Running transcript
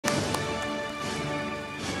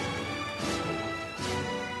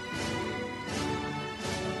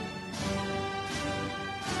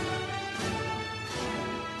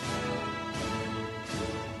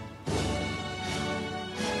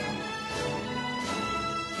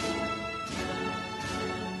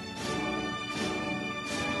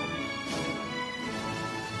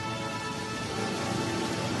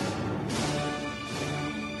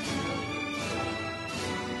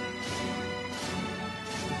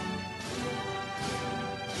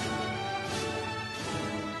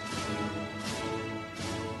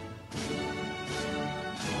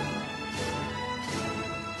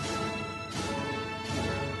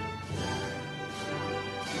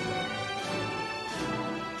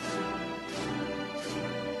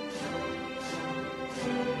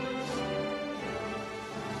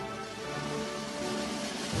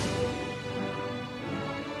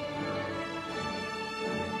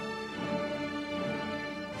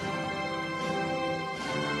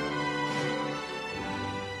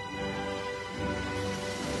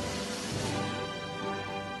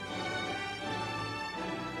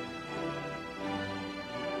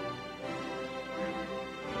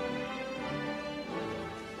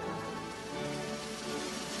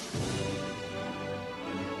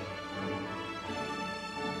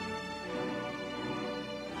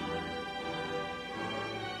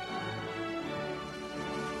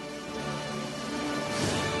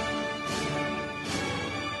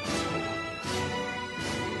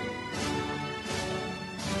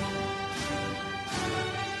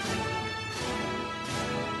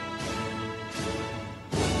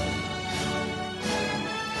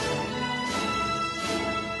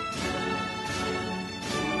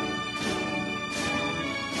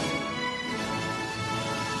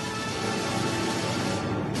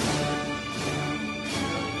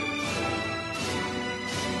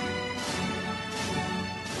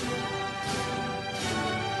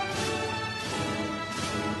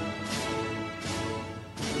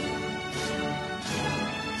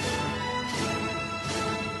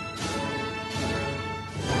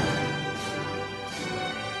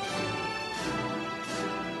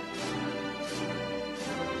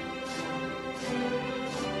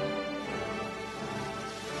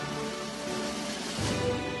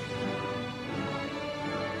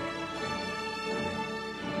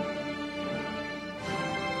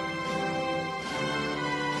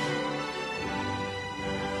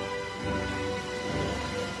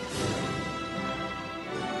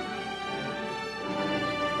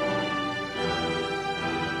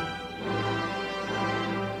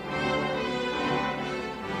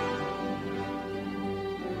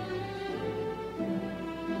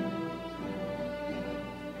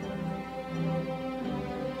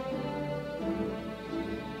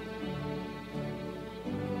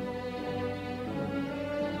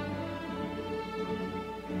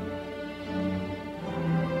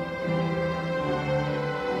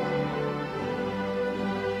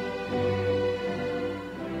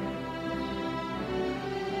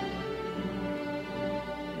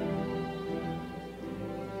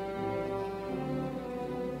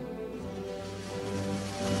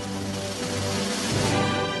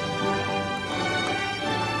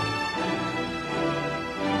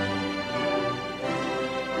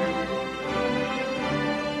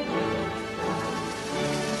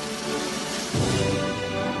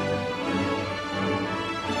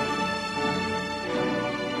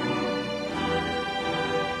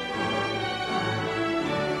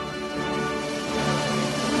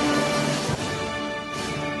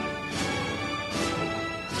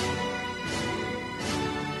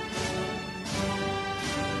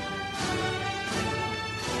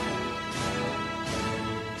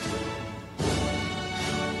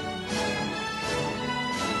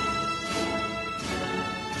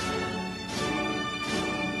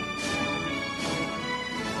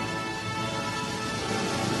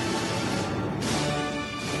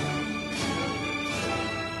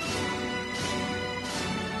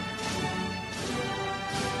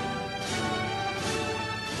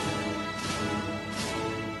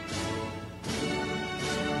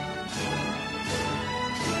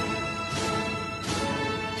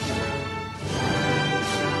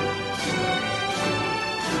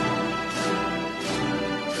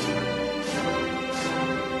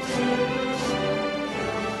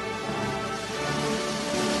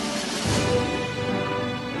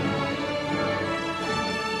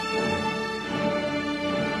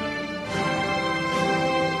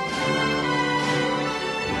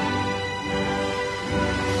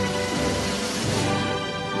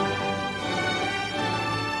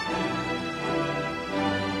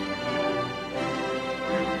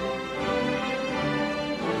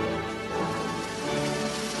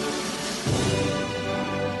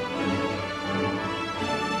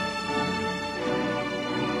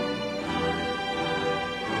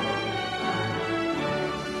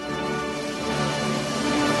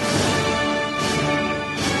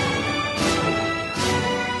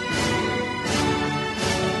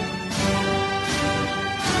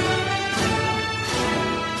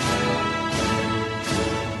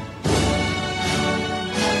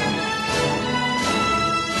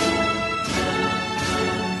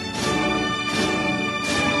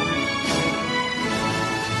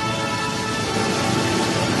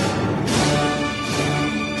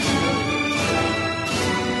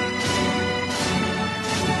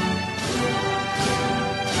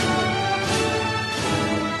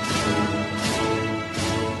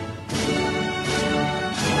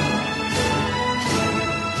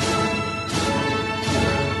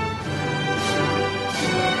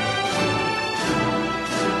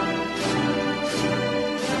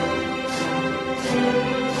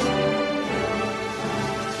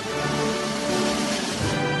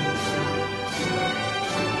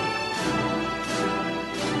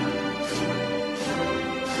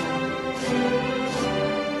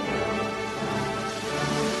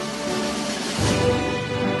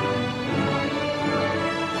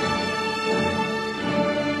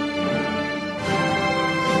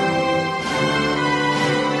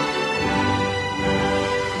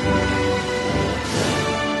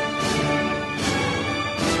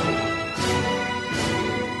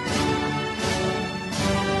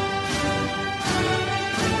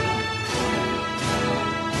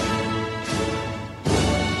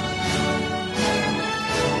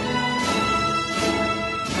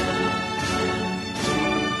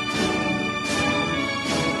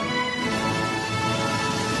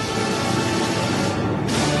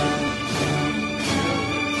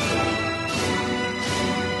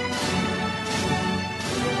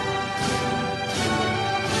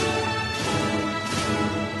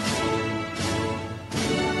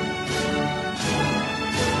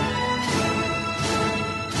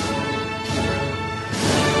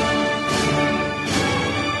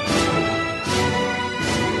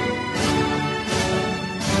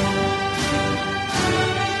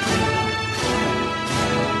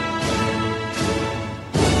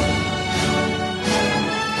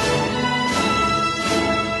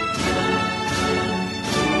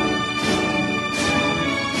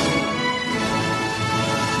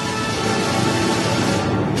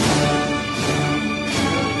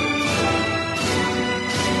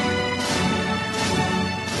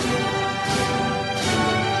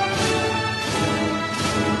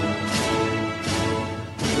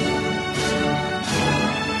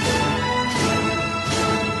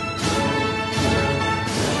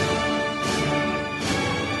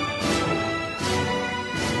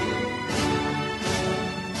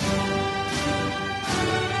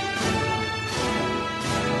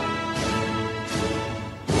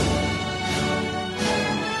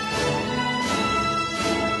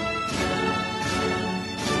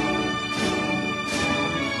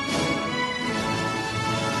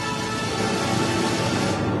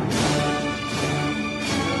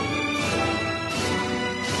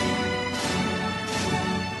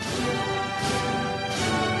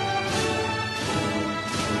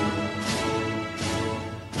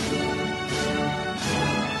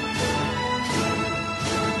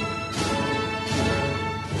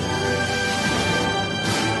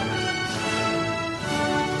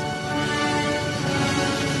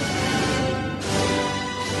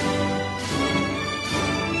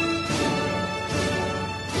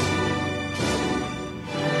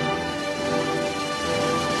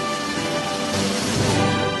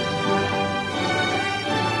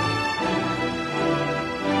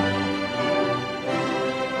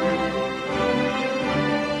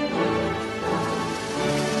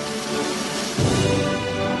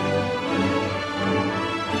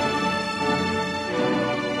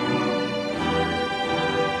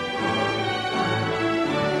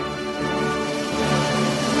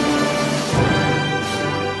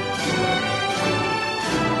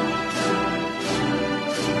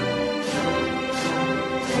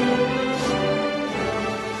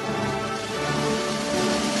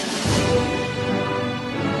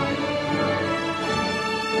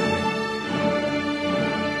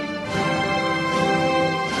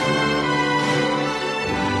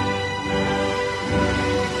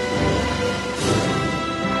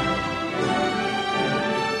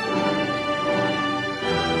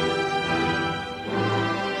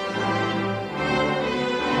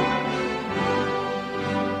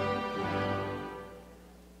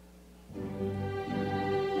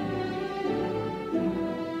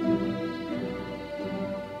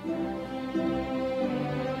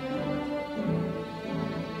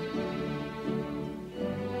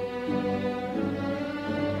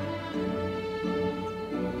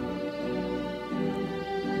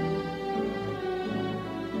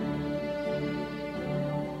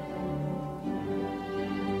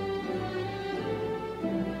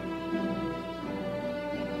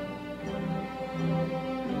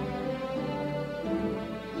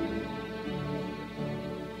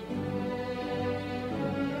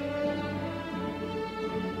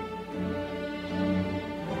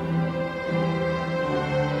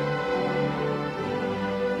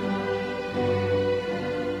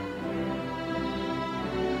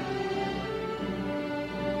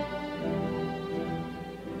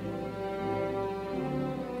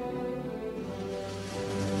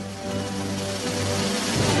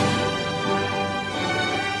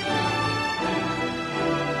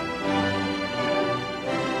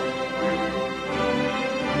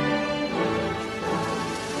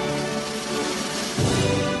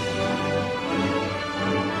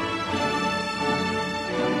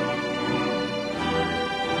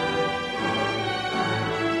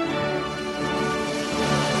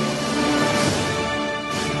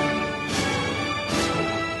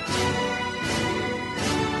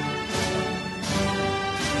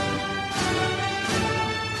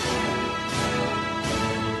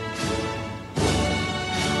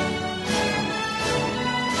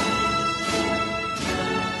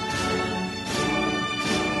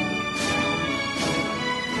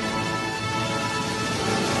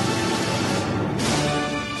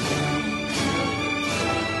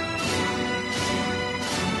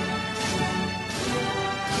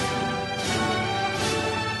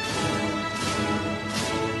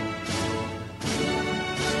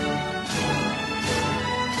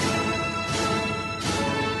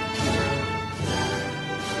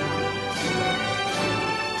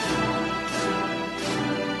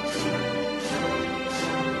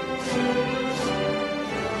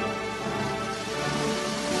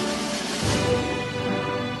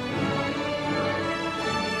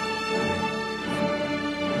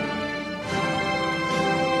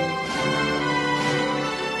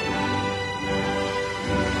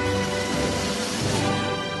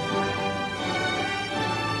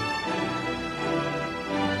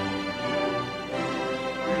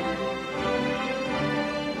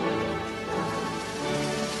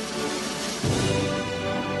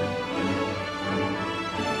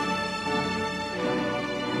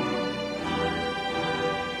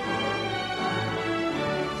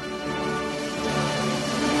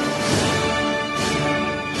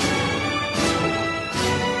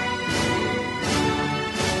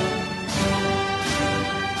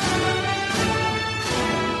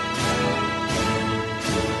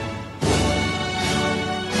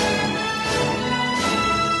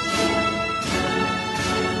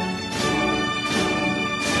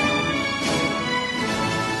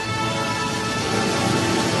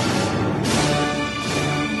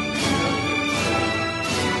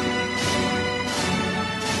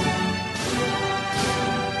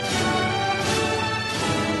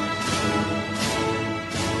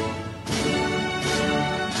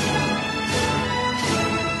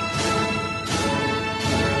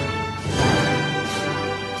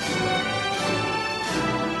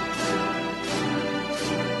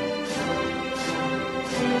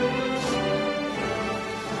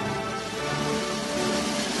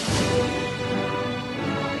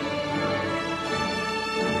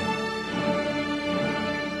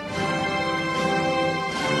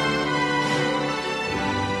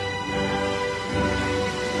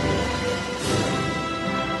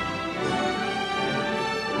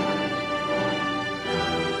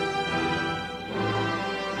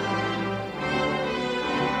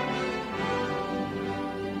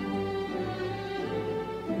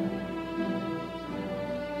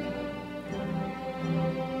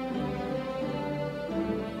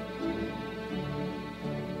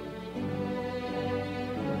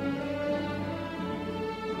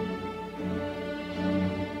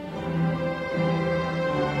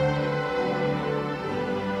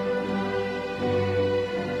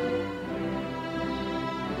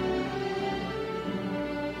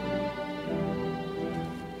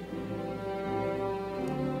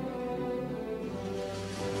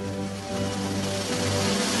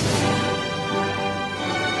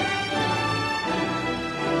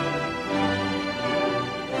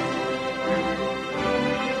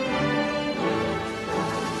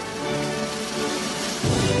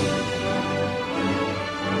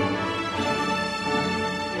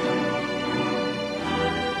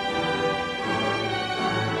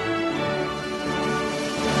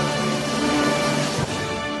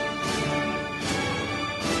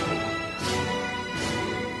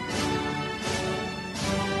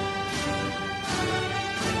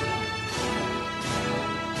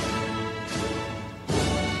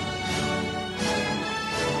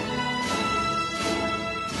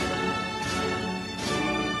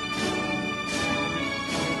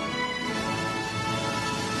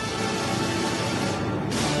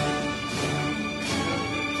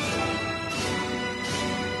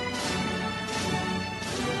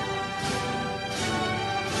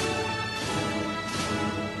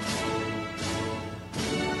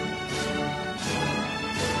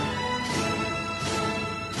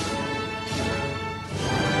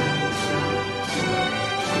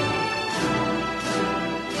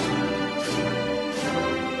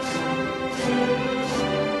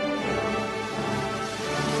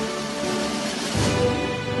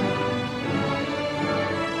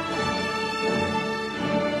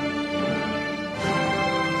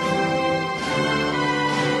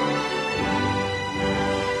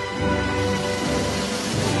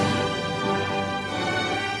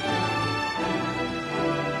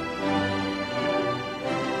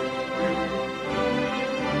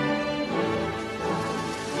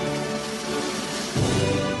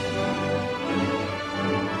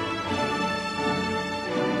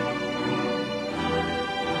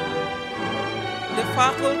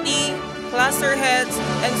faculty, cluster heads,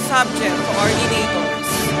 and subject coordinators.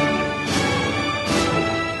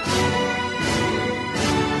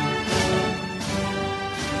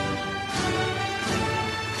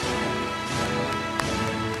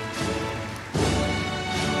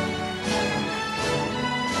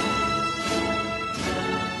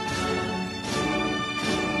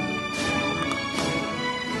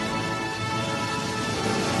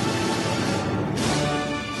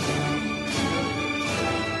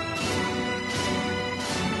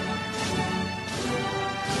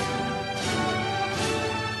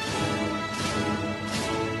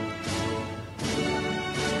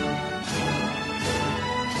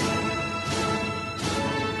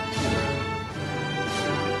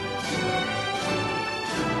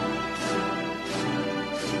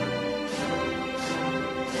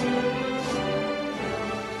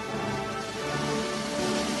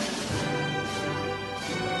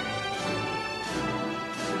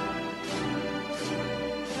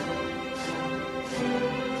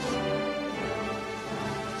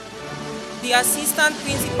 The assistant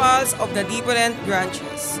principals of the different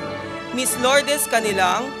branches: Ms. Lourdes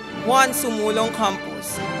Canilang, 1 Sumulong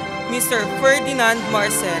Campus; Mr. Ferdinand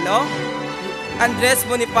Marcelo, Andres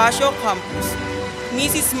Bonifacio Campus;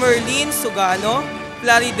 Mrs. Merlin Sugano,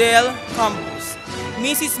 Plaridel Campus;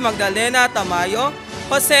 Mrs. Magdalena Tamayo,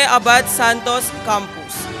 Jose Abad Santos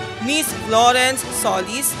Campus; Ms. Florence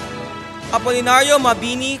Solis, Apolinario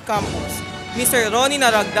Mabini Campus; Mr. Ronnie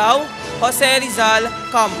Naragdao, Jose Rizal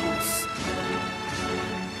Campus.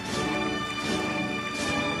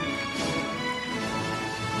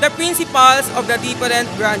 The principals of the different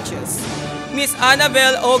branches: Ms.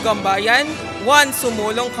 Annabel O. Gambayan, 1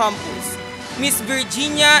 Sumulong Campus; Ms.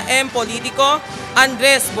 Virginia M. Politico,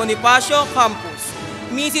 Andres Bonifacio Campus;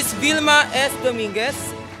 Mrs. Vilma S. Dominguez,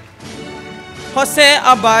 Jose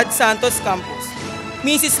Abad Santos Campus;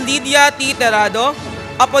 Mrs. Lydia T. Terrado,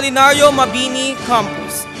 Apolinario Mabini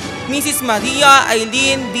Campus; Mrs. Maria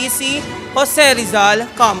Eileen B.C., Jose Rizal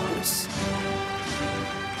Campus.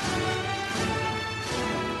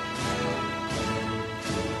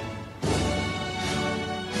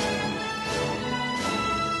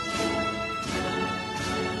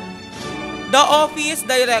 The Office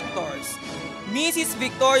Directors: Mrs.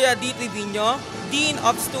 Victoria D. Trevino, Dean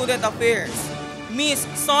of Student Affairs; Ms.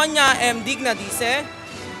 Sonia M. Dignadice,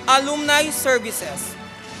 Alumni Services;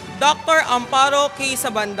 Dr. Amparo K.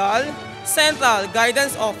 Sabandal, Central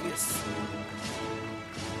Guidance Office.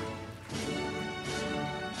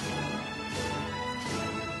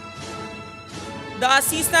 The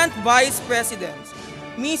Assistant Vice Presidents: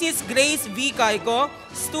 Mrs. Grace V. Caico,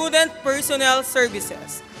 Student Personnel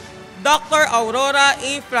Services; Dr. Aurora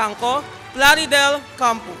A. Franco, Plaridel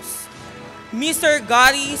Campus; Mr.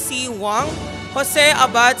 Gary C. Wang, Jose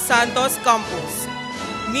Abad Santos Campus;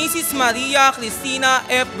 Mrs. Maria Cristina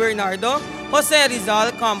F. Bernardo, Jose Rizal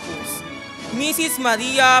Campus; Mrs.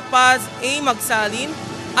 Maria Paz A. Magsalin,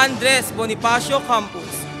 Andres Bonifacio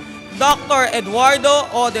Campus; Dr. Eduardo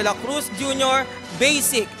O. de la Cruz Jr.,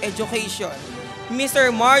 Basic Education; Mr.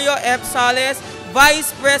 Mario F. Sales,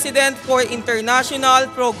 Vice President for International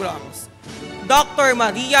Programs; Dr.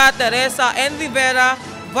 Maria Teresa N. Rivera,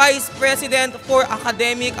 Vice President for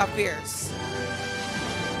Academic Affairs.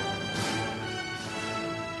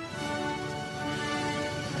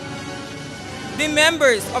 The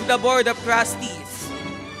members of the Board of Trustees: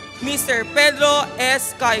 Mr. Pedro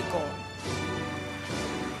S. Caico,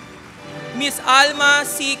 Ms. Alma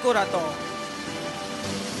C. Curato,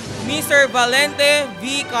 Mr. Valente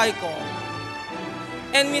V. Caico,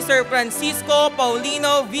 and Mr. Francisco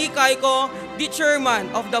Paulino V. Caico, the Chairman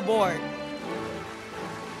of the Board.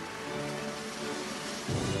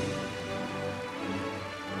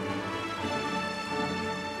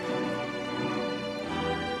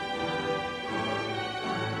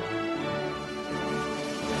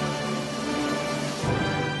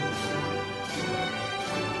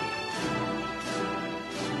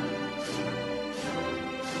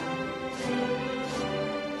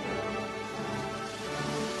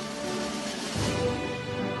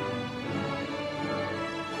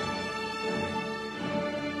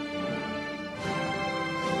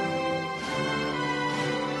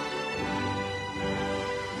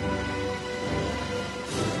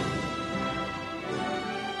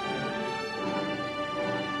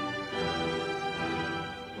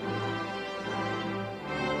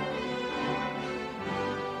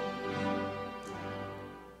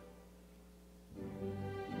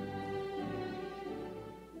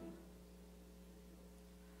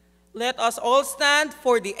 Let us all stand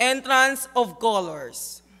for the entrance of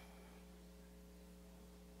colors.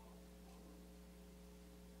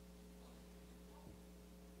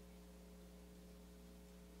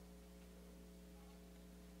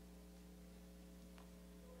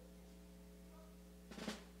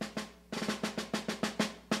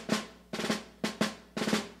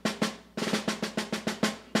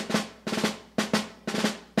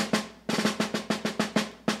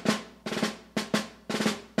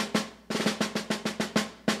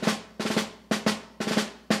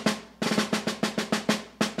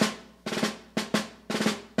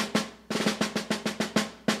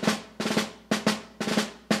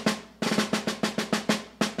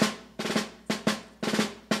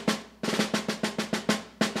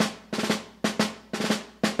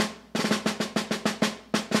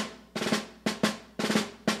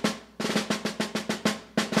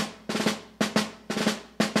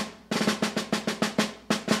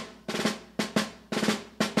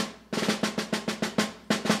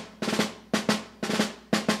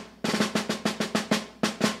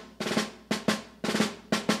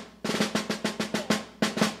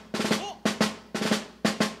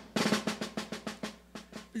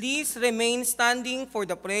 Please remain standing for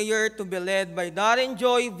the prayer to be led by Darren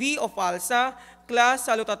Joy V. of Alsa, Class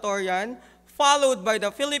Salutatorian, followed by the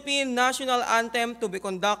Philippine National Anthem to be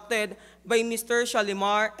conducted by Mr.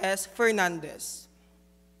 Shalimar S. Fernandez.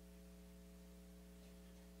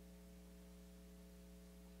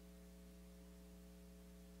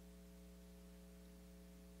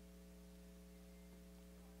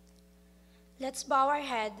 Let's bow our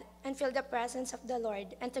head and feel the presence of the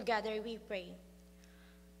Lord, and together we pray.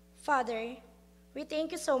 Father, we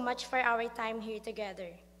thank you so much for our time here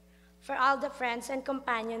together, for all the friends and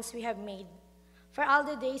companions we have made, for all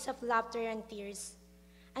the days of laughter and tears,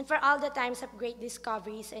 and for all the times of great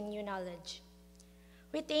discoveries and new knowledge.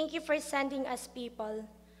 We thank you for sending us people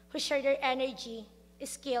who share their energy,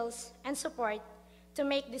 skills, and support to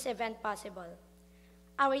make this event possible.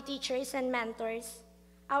 Our teachers and mentors,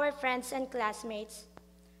 our friends and classmates,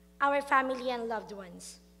 our family and loved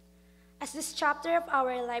ones. As this chapter of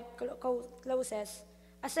our life closes,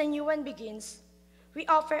 as a new one begins, we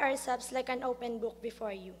offer ourselves like an open book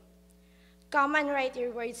before you. Come and write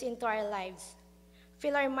your words into our lives.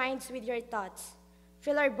 Fill our minds with your thoughts.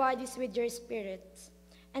 Fill our bodies with your spirits.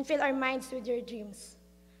 And fill our minds with your dreams,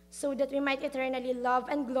 so that we might eternally love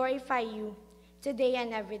and glorify you today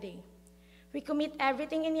and every day. We commit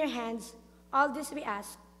everything in your hands. All this we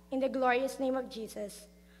ask in the glorious name of Jesus,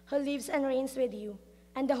 who lives and reigns with you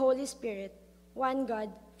and the Holy Spirit, one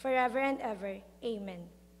God, forever and ever. Amen.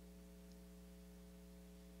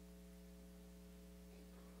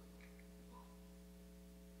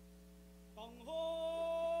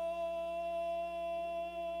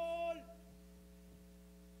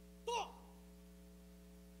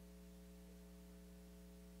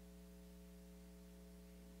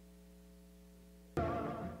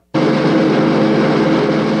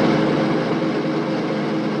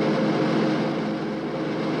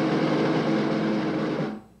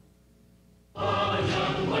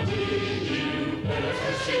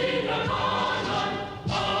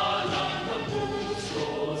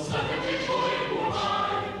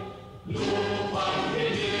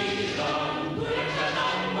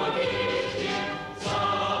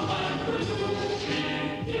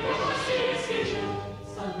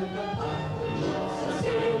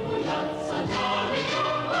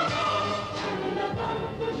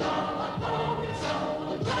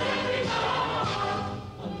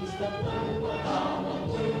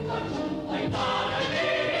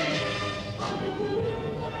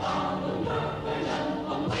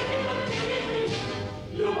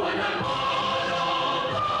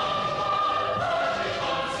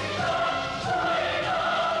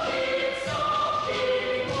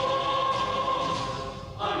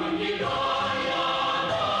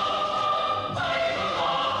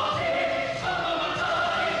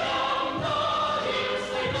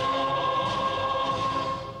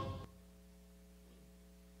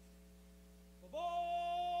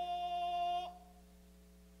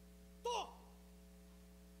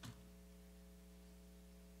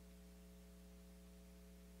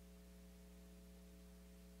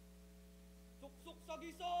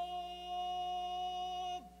 Sagisog!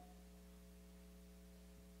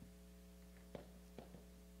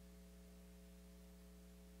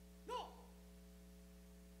 No!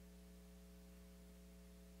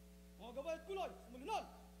 Mga gabay at kulay, sumunod!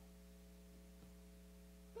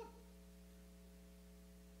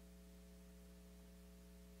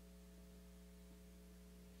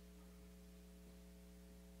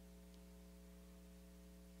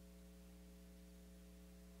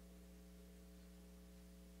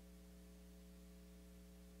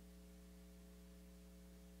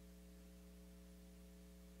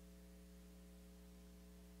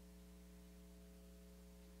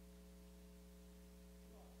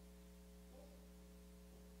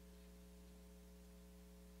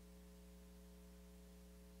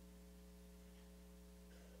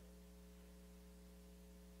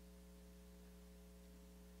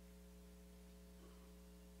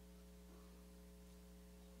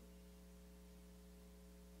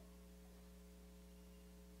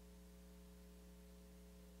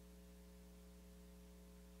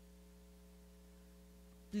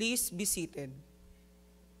 Please be seated.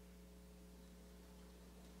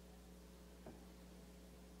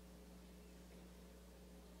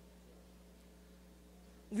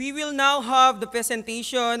 We will now have the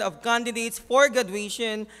presentation of candidates for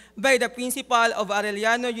graduation by the Principal of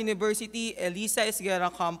Arellano University, Elisa Esguerra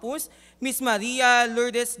Campus, Ms. Maria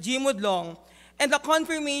Lourdes G. Mudlong, and the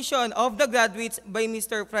confirmation of the graduates by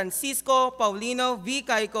Mr. Francisco Paulino V.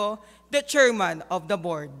 Caico, the Chairman of the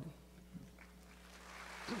Board.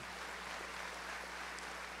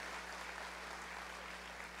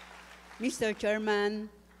 Mr.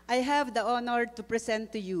 Chairman, I have the honor to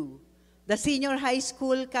present to you the senior high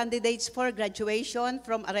school candidates for graduation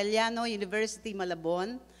from Arellano University,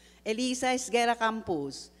 Malabon, Elisa Esguerra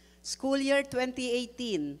Campus, school year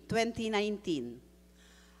 2018-2019.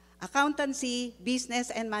 Accountancy,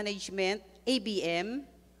 Business and Management, ABM.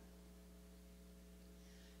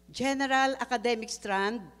 General Academic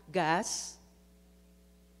Strand, GAS.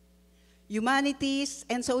 Humanities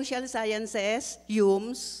and Social Sciences,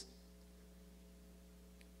 HUMS.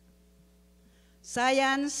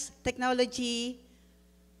 Science, Technology,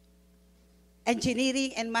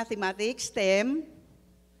 Engineering and Mathematics, STEM.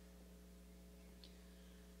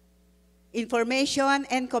 Information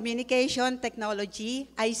and Communication Technology,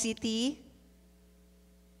 ICT.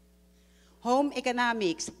 Home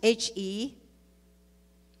Economics, HE.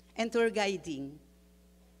 And Tour Guiding.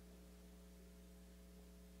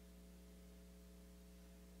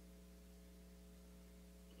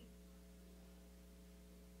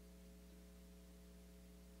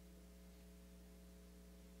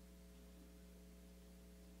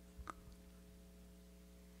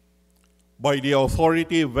 By the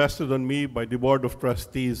authority vested on me by the Board of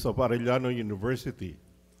Trustees of Arellano University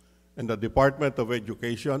and the Department of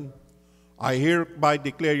Education, I hereby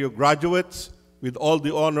declare you graduates with all the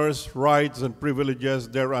honors, rights, and privileges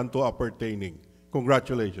thereunto appertaining.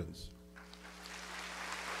 Congratulations.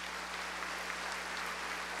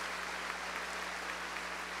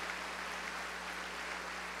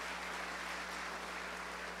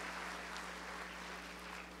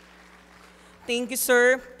 Thank you,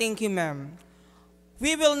 sir. Thank you, ma'am.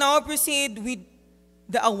 We will now proceed with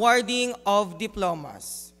the awarding of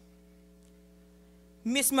diplomas.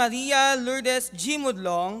 Ms. Maria Lourdes G.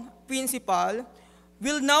 Mudlong, Principal,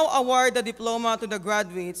 will now award the diploma to the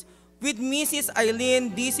graduates with Mrs.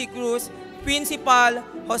 Eileen D.C. Cruz, Principal,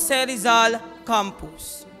 Jose Rizal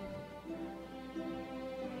Campus.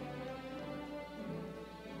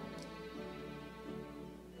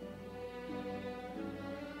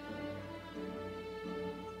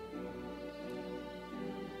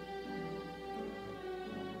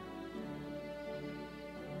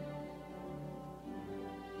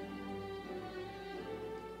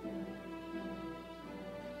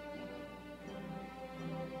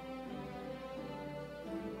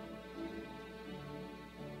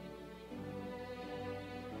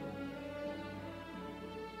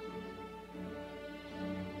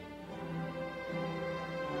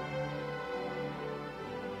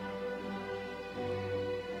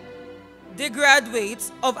 The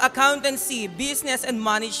graduates of Accountancy, Business and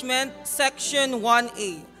Management, Section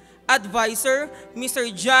 1A. Advisor, Mr.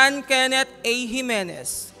 John Kenneth A.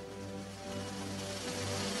 Jimenez.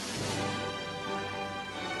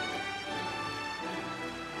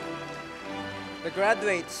 The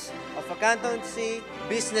graduates of Accountancy,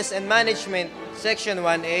 Business and Management, Section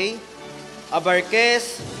 1A,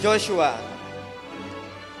 Abarquez Joshua,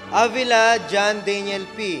 Avila John Daniel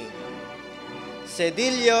P.,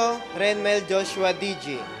 Cedillo Renmel Joshua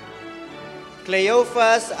D.G.,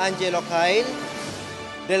 Cleophas Angelo Kyle,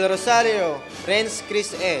 Del Rosario Renz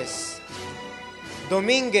Chris S.,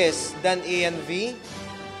 Dominguez Dan Ian V.,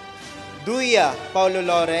 Duya Paulo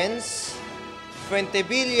Lawrence,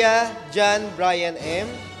 Fuentevilla John Brian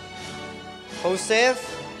M., Joseph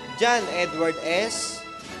John Edward S.,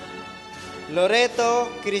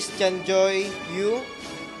 Loreto Christian Joy U.,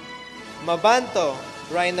 Mabanto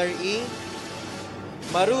Reiner E.,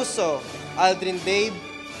 Maruso Aldrin Dave,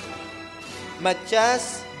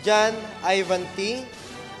 Matias John Ivan T.,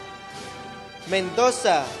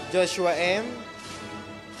 Mendoza Joshua M.,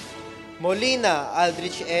 Molina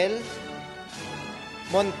Aldrich L.,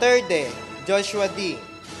 Monterde Joshua D.,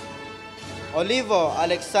 Olivo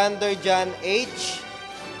Alexander John H.,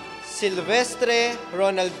 Silvestre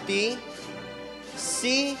Ronald T.,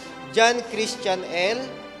 C. John Christian L.,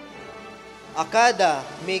 Akada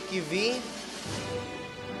Mickey V.,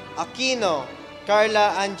 Aquino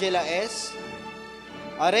Carla Angela S.,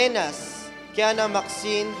 Arenas Kiana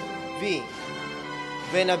Maxine V.,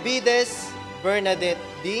 Benavides Bernadette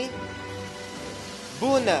D.,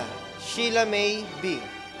 Buna Sheila May B.,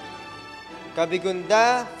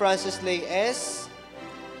 Kabigunda Francis Lay S.,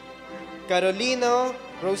 Carolino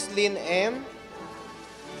Roslyn M.,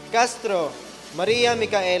 Castro Maria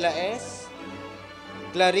Micaela S.,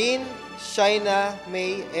 Clarin Shaina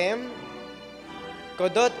May M.,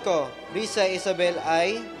 Codotco Risa Isabel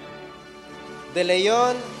I., De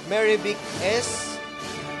Leon Maryvic S.,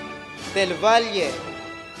 Del Valle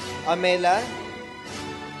Amela,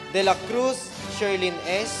 De La Cruz Sherlyn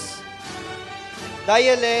S.,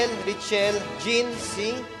 Dialel Richel Jean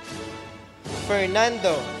C.,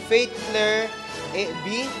 Fernando Faith Claire A.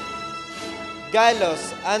 B.,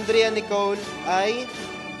 Galos Andrea Nicole I,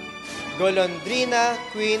 Golondrina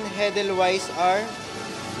Queen Hedelweiss R,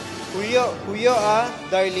 Huyoa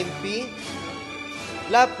Darlene P,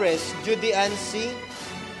 Lapres Judy Ann C,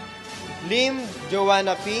 Lim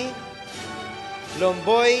Joanna P,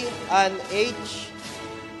 Lomboy Ann H,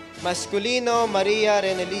 Masculino Maria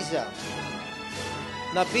Reneliza,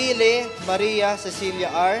 Napile Maria Cecilia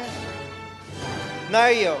R,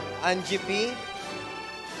 Nario Angie P,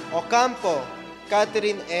 Ocampo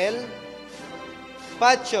Catherine L,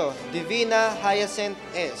 Pacho Divina Hyacinth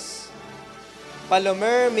S,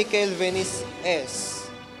 Palomer Michael Venice S,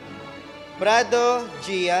 Prado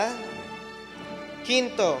Gia,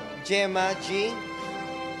 Quinto Gemma G,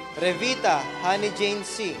 Revita Honey Jane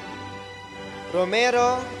C,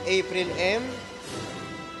 Romero April M,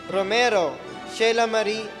 Romero Sheila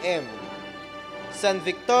Marie M, San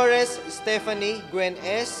Victores Stephanie Gwen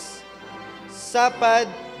S, Sapad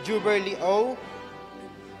Juberly O,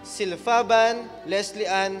 Silfaban Leslie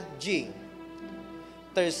Ann G,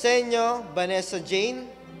 Terceño Vanessa Jane,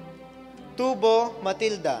 Tubo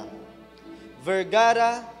Matilda,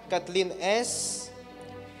 Vergara Kathleen S,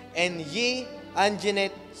 and Yi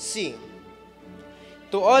Anjanette C.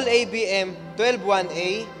 To all ABM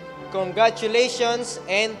 121A, congratulations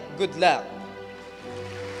and good luck.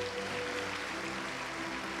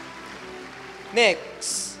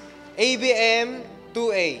 Next, ABM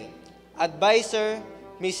 2A, Advisor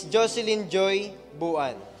Ms. Jocelyn Joy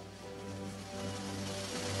Buan.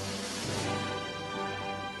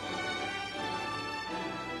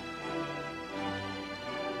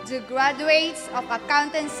 The graduates of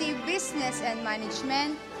Accountancy, Business and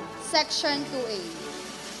Management, Section 2A.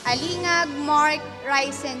 Alingag Mark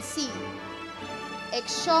Ryzen C.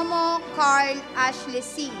 Exomo Carl Ashley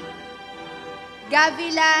C.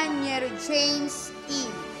 Gavila Niero James E.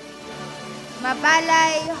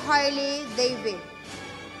 Mabalay Harley David.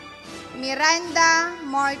 Miranda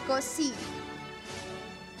Marco C.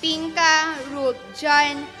 Pinka Ruth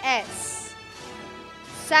John S.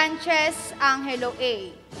 Sanchez Angelo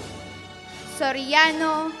A.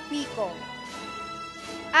 Soriano Pico.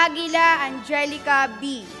 Aguila Angelica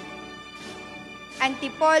B.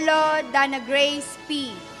 Antipolo Dana Grace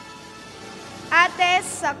P. Ates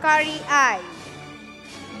Sakari I.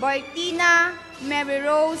 Bartina Mary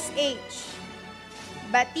Rose H.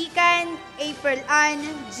 Batikan April Ann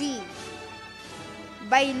G.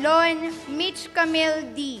 Bailon Mitch Camille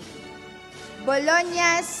D.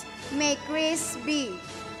 Bolognas May Chris B.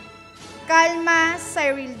 Calma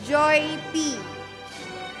Cyril Joy P.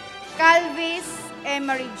 Calvis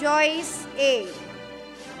Emery Joyce A.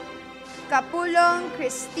 Capulong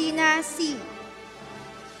Christina C.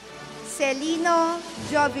 Celino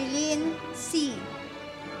Jovelyn C.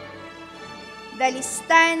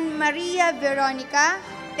 Dalistan Maria Veronica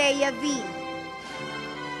Teya V.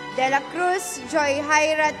 De la Cruz Joy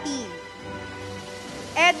Jaira T.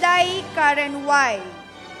 Eday Karen Y.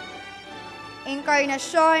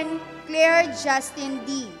 Encarnacion Claire Justin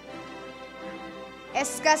D.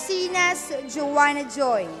 Escasinas Joanna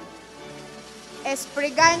Joy.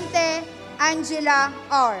 Esprigante Angela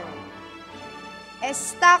R.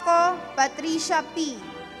 Estaco Patricia P.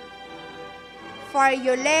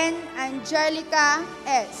 Fariolen Angelica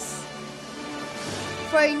S.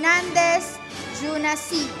 Fernandez Juna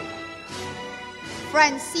C.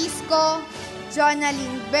 Francisco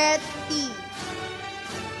Jonalyn Beth T.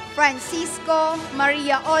 Francisco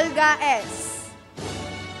Maria Olga S.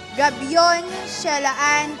 Gabion Sheila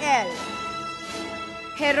Ann L.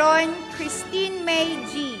 Heron Christine May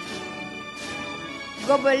G.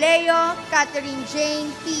 Goboleo Catherine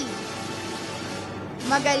Jane T.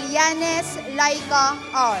 Magallanes Laika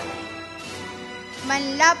R.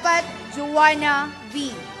 Manlapat Joanna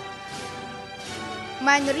V.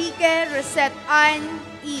 Manrique Rosette Ann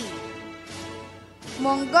E.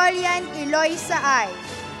 Mongolian Eloisa I.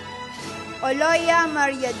 Oloya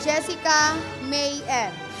Maria Jessica May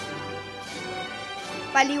M.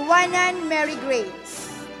 Paliwanan Mary Grace.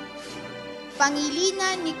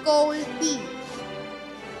 Pangilinan Nicole B.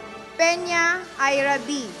 Peña Ira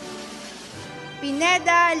B.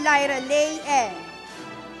 Pineda Lyra Lay M.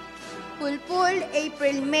 Pulpul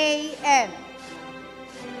April May M.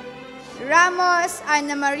 Ramos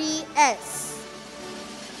Ana Marie S.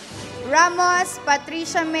 Ramos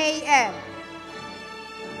Patricia May M.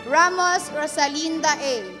 Ramos Rosalinda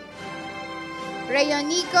A.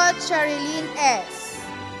 Rayonico Charilyn S.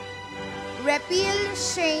 Repil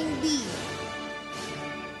Shane B.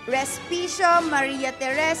 Respicio Maria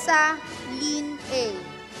Teresa Lynn A.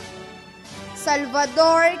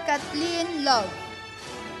 Salvador Kathleen Love.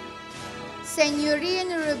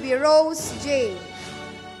 Senyorine Ruby Rose J.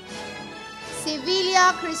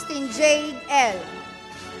 Sevilla Christine Jade L.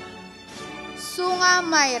 Sunga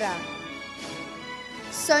Myra.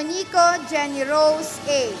 Sonico Jenny Rose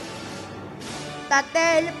A.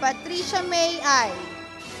 Tatel Patricia May I.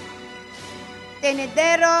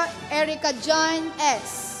 Tenedero Erica John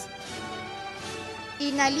S.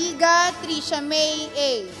 Inaliga Tricia May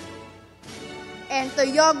A. And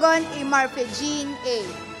Toyogon Imarfejin A.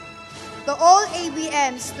 To all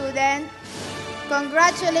ABM students,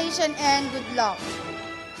 congratulations and good luck.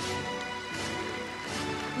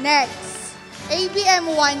 Next,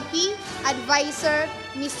 ABM 1P Advisor,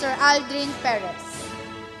 Mr. Aldrin Perez.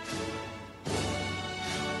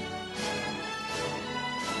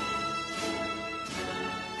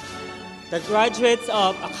 The graduates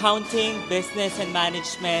of Accounting, Business and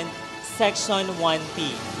Management, Section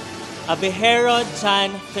 1P. Abejero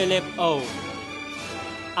John Philip O.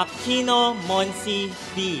 Aquino Monsi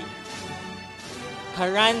B.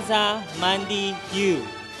 Carranza Mandy U.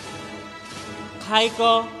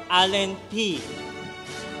 Kaiko Allen P.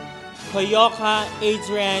 Coyoca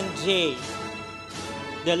Adrian J.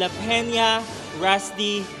 De La Peña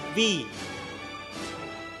Rusty V.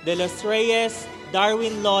 De Los Reyes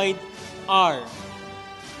Darwin Lloyd R.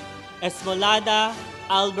 Esmolada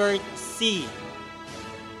Albert C.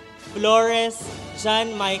 Flores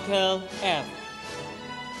John Michael F.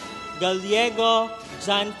 Gallego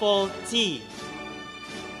John Paul T.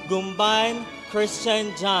 Gumban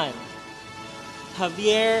Christian John.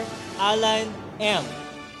 Javier Alan M.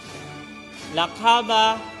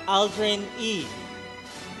 Lacaba Aldrin E.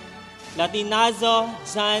 Latinazo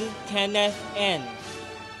John Kenneth N.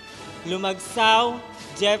 Lumagsaw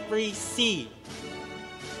Jeffrey C.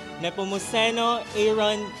 Nepomuceno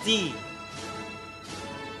Aaron D.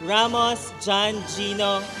 Ramos John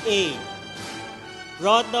Gino A.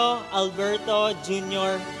 Roto Alberto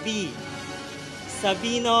Jr. B.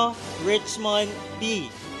 Sabino Richmond B.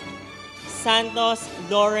 Santos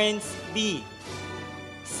Lawrence B.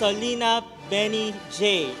 Solina Benny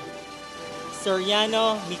J.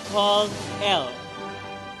 Soriano Nicole L.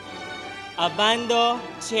 Abando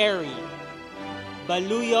Cherry.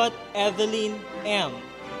 Baluyot Evelyn M.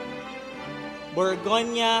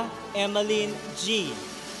 Borgonya Emmeline G.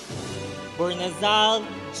 Bornazal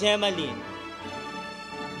Gemaline.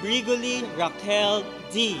 Brigoli Raquel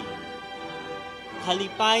D.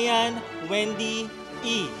 Kalipayan Wendy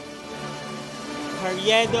E.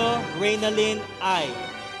 Carriedo Reynalyn I.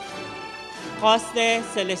 Coste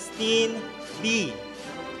Celestine B.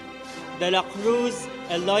 De la Cruz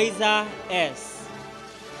Eloisa S.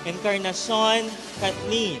 Encarnacion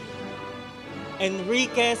Kathleen.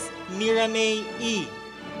 Enriquez Miramay E.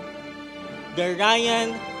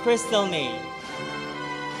 Garayan Crystal May.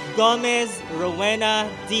 Gomez Rowena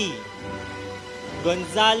D.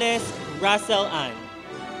 Gonzalez Russell Ann.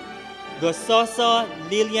 Gososo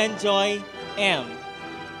Lilian Joy M.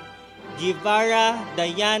 Guevara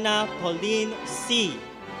Diana Pauline C.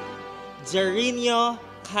 Jarinho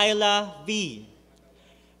Kyla V.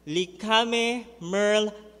 Licame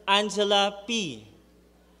Merle Angela P.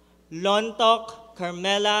 Lontok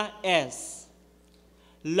Carmela S.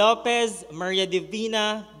 Lopez Maria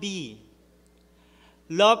Divina B.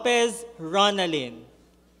 Lopez Ronalyn.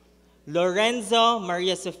 Lorenzo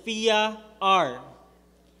Maria Sofia R.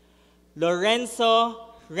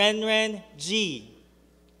 Lorenzo Renren G.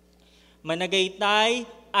 Managaytay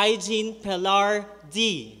Eugene Pelar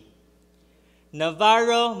D.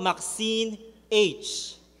 Navarro Maxine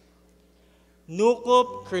H.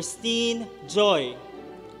 Nukup Christine Joy.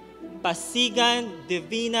 Pasigan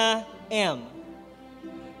Divina M.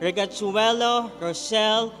 Regachuelo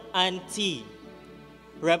Rochelle Anti.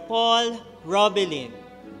 Repol Robilin.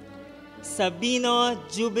 Sabino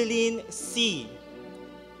Jubilin C.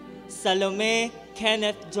 Salome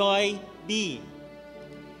Kenneth Joy B.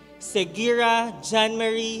 Segira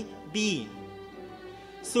Jean-Marie B.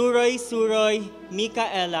 Suroy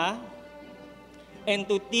Micaela. And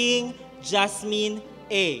Tuting Jasmine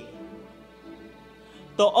A.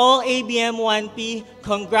 To all ABM 1P,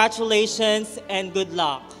 congratulations and good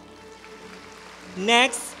luck.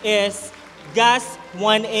 Next is GAS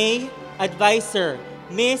 1A Advisor,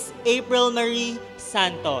 Miss April Marie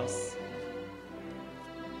Santos.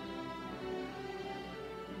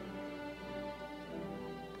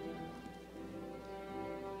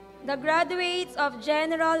 The graduates of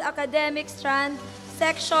General Academic Strand,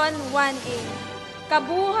 Section 1A.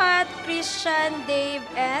 Kabuhat Christian Dave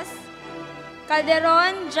S.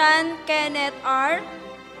 Calderon John Kenneth R.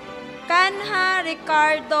 Canha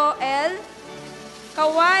Ricardo L.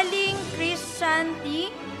 Kawaling Christian T.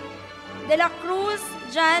 De la Cruz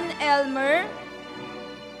John Elmer.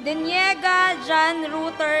 Deniega John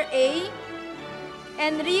Ruter A.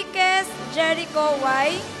 Enriquez Jericho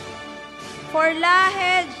Y,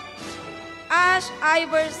 Forlahed Ash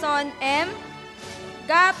Iverson M,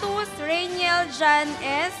 Gatus Rainiel Jan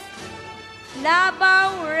S,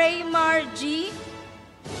 Labaw Raymar G,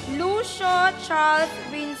 Lucio Charles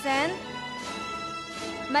Vincent,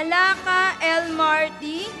 Malaka Elmar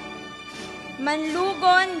T,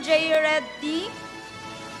 Manlugon J. Red T,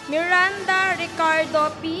 Miranda Ricardo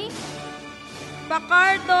P,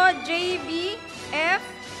 Pacardo J.B. F,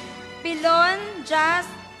 Pilon Jazz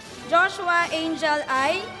Joshua Angel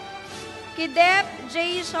I, Kidep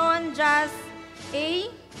Jason Jazz A,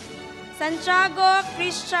 Santiago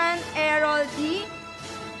Christian Errol D,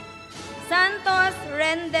 Santos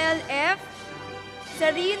Rendel F,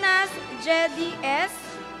 Serinas Jedi S,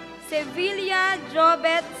 Sevilla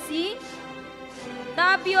Jobet C,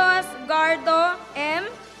 Tabios Gardo M,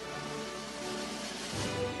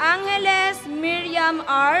 Angeles Miriam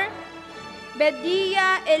R,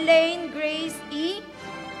 Bedia Elaine Grace E,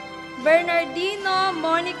 Bernardino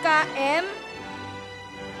Monica M,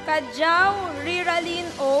 Kadjao Riralyn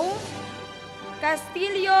O,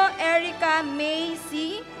 Castillo Erica May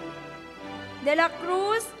C, De la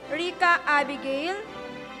Cruz Rica Abigail,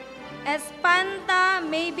 Espanta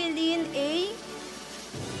Maybelline A,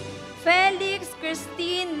 Felix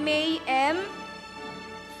Christine May M,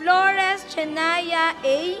 Flores Chenaya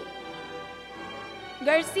A,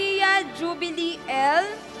 Garcia Jubilee L,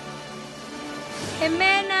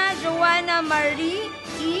 Jimena Joanna Marie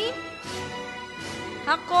E,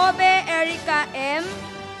 Jacobe Erica M,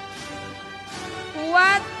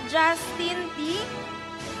 Huat Justin T,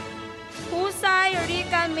 Husay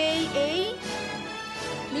Rica May A,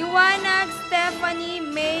 Liwanag Stephanie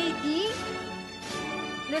May D,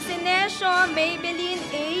 Lucinesio Maybelline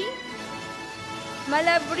A,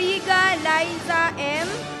 Malabriga Liza M,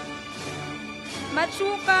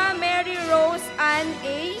 Machuca Mary Rose Ann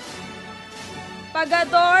A,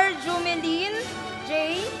 Pagador Jumeline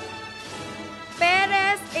J,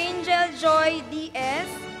 Perez Angel Joy D.S.,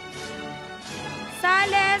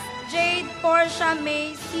 Sales Jade Portia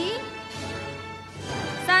May C,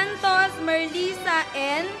 Santos Merlisa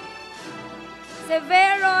N,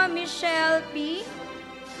 Severo Michelle P,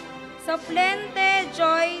 Suplente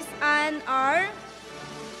Joyce Ann R,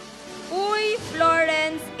 Uy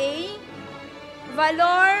Florence A,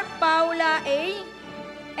 Valor Paula A,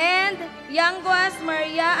 and Yanguas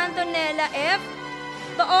Maria Antonella F.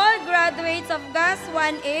 To all graduates of GAS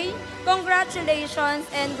 1A, congratulations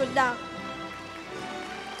and good luck.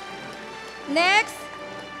 Next,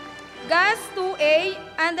 GAS 2A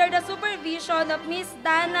under the supervision of Ms.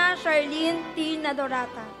 Dana Charlene T.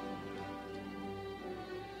 Nadorata.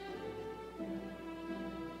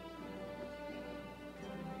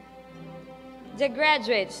 The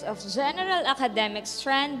graduates of General Academic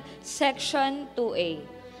Strand, Section 2A,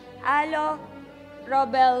 Alo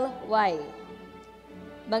Robel Y,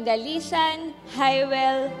 Bangalisan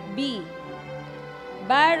Highwell B,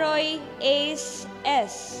 Baroy Ace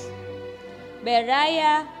S,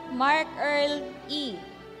 Beraya Mark Earl E,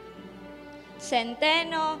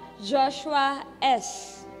 Centeno Joshua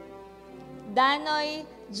S, Danoy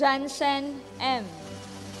Johnson M,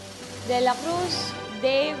 De la Cruz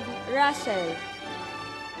Dave Russell,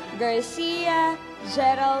 Garcia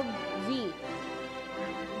Gerald V,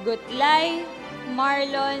 Gutlay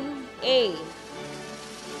Marlon A,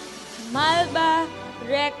 Malba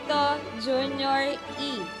Recto Jr.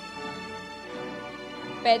 E,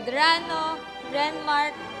 Pedrano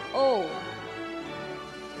Renmark O,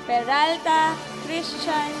 Peralta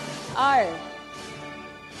Christian R,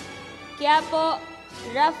 Quiapo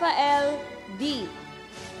Rafael D,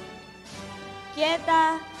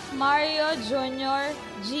 Quieta Mario Jr.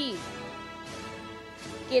 G,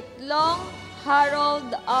 Kitlong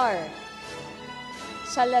Harold R,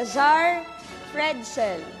 Salazar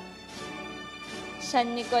Fredsel,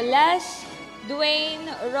 San Nicolas Dwayne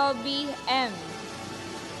Robbie M,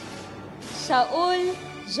 Saul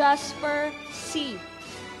Jasper C,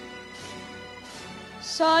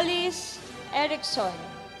 Solis Erickson,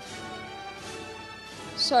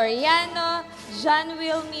 Soriano Jean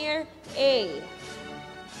Wilmir A,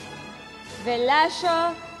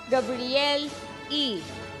 Velasco Gabriel E,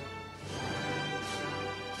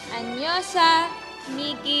 Anyosa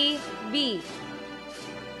Mickey B,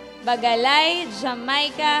 Bagalay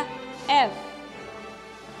Jamaica F,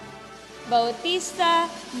 Bautista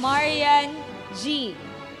Marian G,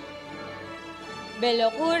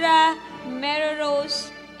 Belocura Merorose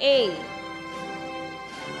A,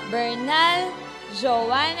 Bernal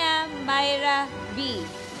Joanna Myra B,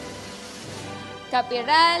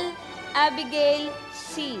 Capiral Abigail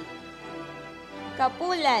C,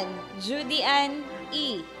 Kapulan Judy Ann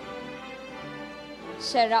E.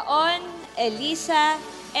 Seraon Elisa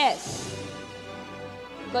S.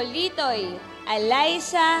 Colitoy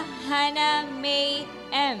Eliza Hannah May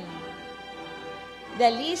M.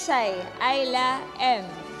 Dalisay Ayla M.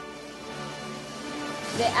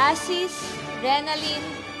 De Asis Renalyn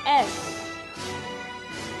S.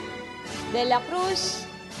 De la Cruz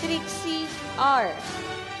Trixie R.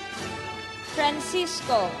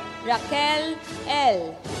 Francisco Raquel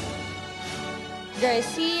L.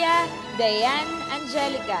 Garcia Diane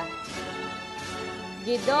Angelica.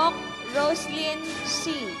 Gidok Roslyn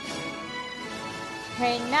C.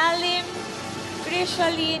 Hernalim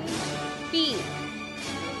Crishaline P.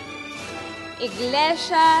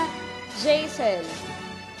 Iglesia Jaisel.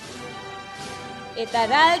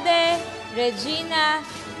 Itaralde Regina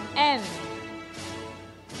M.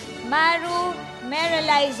 Maru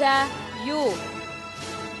Mereliza U.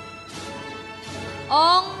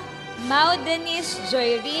 Ong Maudenis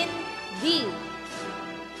Joyrine D.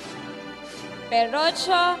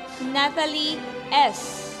 Perocho Natalie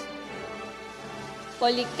S.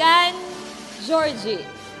 Polican Georgie.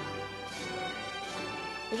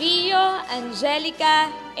 Rio Angelica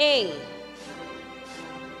A.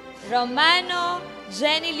 Romano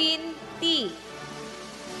Jeneline T.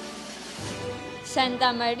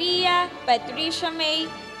 Santa Maria Patricia May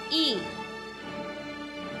E.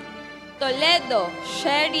 Toledo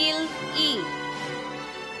Cheryl E.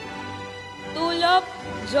 Tulop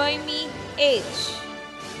Joymi H.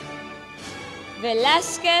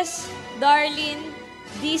 Velasquez Darlene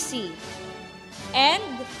DC. And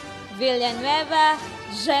Villanueva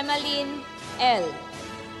Gemaline L.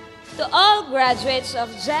 To all graduates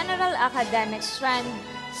of General Academic Strand,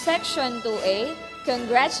 Section 2A,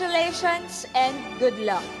 congratulations and good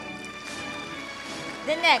luck.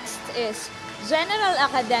 The next is General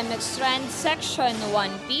Academic Strand, Section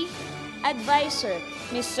 1P, Advisor,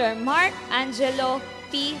 Mr. Mark Angelo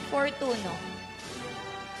P. Fortuno.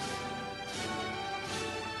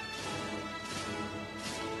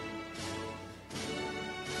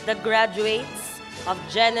 The graduates of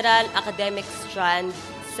General Academic Strand,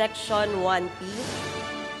 Section 1P,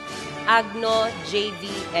 Agno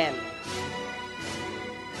JVM,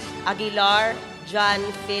 Aguilar John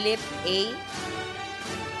Philip A,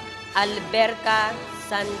 Alberca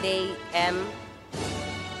Sunday M,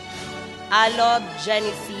 Alob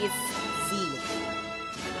Genesis Z,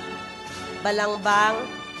 Balangbang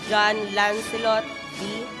John Lancelot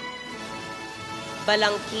V,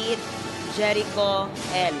 Balangkit Jericho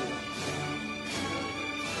L,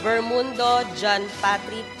 Bermundo John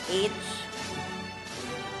Patrick H,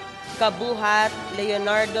 Kabuhat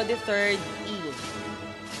Leonardo III E,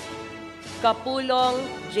 Kapulong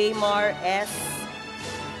Jmar S,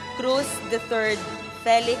 Cruz III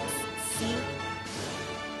Felix C,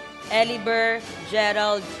 Eliber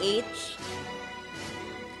Gerald H,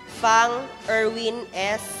 Fang Erwin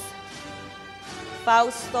S,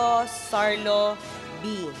 Fausto Sarlo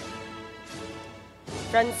B,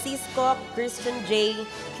 Francisco Christian J.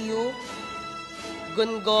 Q,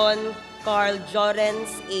 Gungon Carl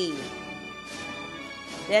Jorens A,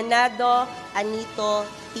 Renado Anito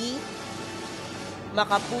T,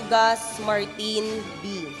 Macapugas Martin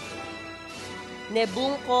B,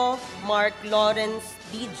 Nebungco Mark Lawrence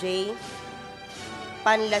DJ,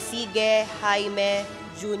 Panlasige Jaime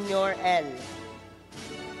Jr. L,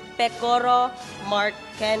 Pecoro Mark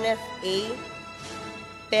Kenneth A,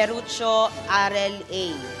 Perucho Arel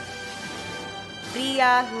A,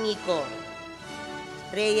 Priya Nico,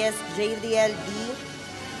 Reyes Jadiel D,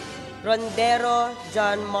 Rondero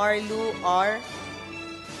John Marlu R,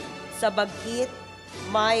 Sabagkit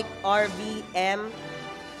Mike RV M,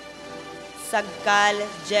 Sagkal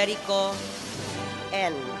Jericho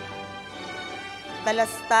N,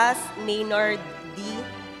 Talastas Maynard D,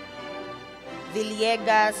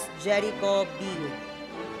 Villegas Jericho B,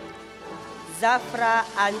 Zafra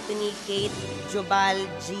Anthony Kate Jubal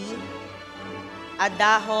G,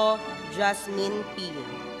 Adaho Jasmine P,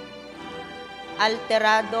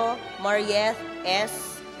 Alterado Marieth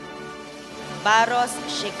S, Barros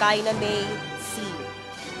Shekinah May C,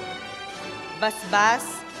 Basbas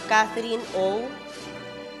Catherine O,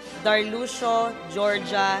 Darlucio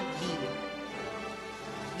Georgia B,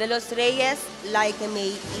 De Los Reyes Laika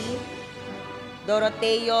May E,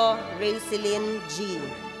 Doroteo Raycelyn G,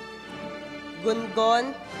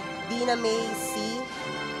 Gungon Dina May C,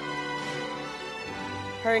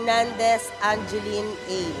 Hernandez Angeline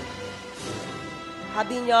A,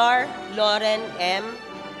 Habinyar Lauren M,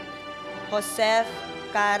 Joseph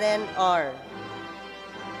Karen R,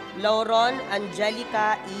 Lauron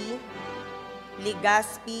Angelica E,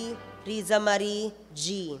 Ligaspi Riza Marie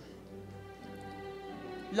G,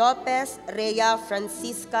 Lopez Rhea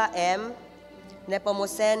Francisca M.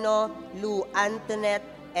 Nepomuceno Lu Antoinette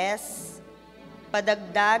S.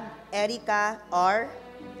 Padagdag Erica R.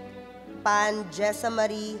 Pan Jessa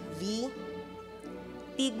Marie V.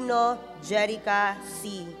 Tigno Jerica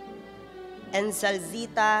C. and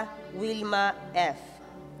Salzita Wilma F.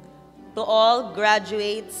 To all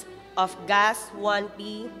graduates of GAS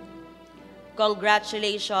 1P,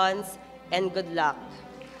 congratulations and good luck.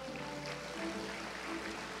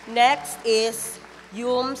 Next is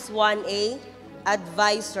UMS 1A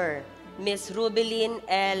Advisor, Ms. Rubelin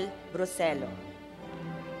L. Bruselo.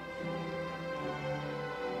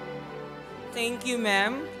 Thank you,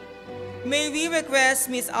 ma'am. May we request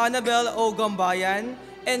Ms. Annabel O. Gambayan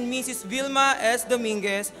and Mrs. Vilma S.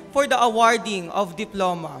 Dominguez for the awarding of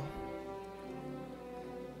diploma.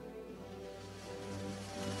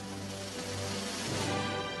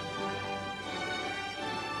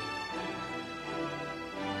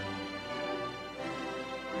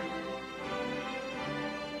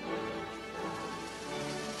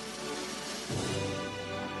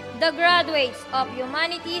 The graduates of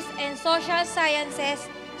Humanities and Social Sciences,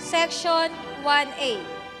 Section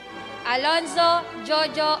 1A. Alonzo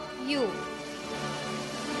Jojo U.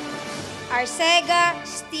 Arcega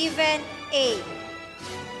Stephen A.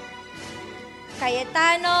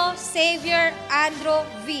 Cayetano Xavier Andrew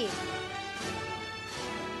V.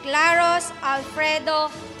 Claros Alfredo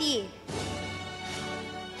T.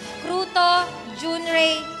 Cruto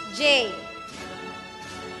Junray J.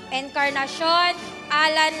 Encarnacion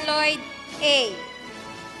Alan Lloyd A.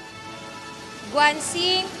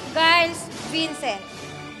 Guansing Giles Vincent.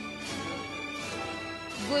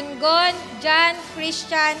 Gungon John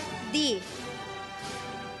Christian D.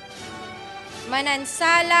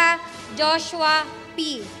 Manansala Joshua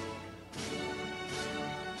P.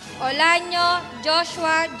 Olanyo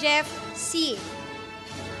Joshua Jeff C.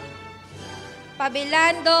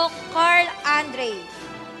 Pabilando Carl Andre.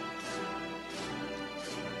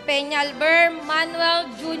 Peñalver Manuel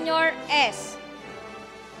Jr. S.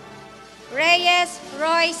 Reyes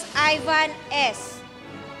Royce Ivan S.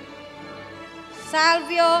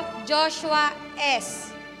 Salvio Joshua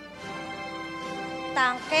S.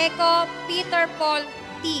 Tangkeco Peter Paul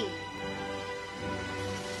T.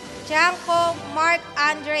 Chanco Mark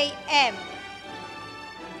Andre M.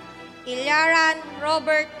 Ilaran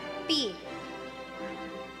Robert P.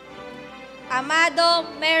 Amado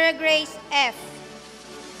Mary Grace F.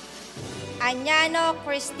 Añano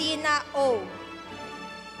Cristina O.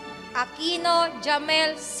 Aquino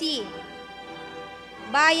Jamel C.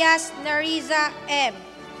 Bayas Nariza M.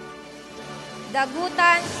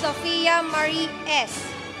 Dagutan Sofia Marie S.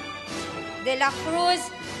 De la Cruz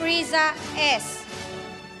Friza S.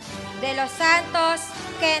 De Los Santos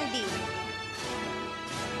Candy.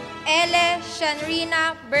 Ele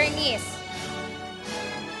Shanrina Bernice.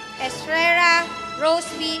 Estrera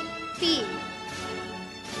Roseby P.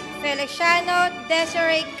 Feliciano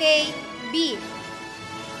Desiree K. B.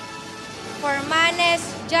 Formanes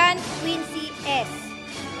John Quincy S.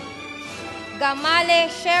 Gamale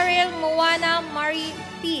Cheryl Moana Marie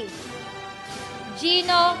P.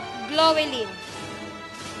 Gino Glowelin.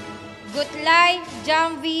 Gutlay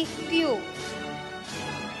Jamvi Q.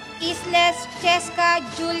 Isles Cheska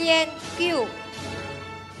Julian Q.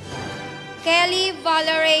 Kelly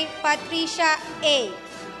Valerie Patricia A.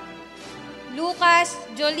 Lucas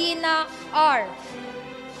Jolina R.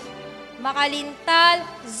 Makalintal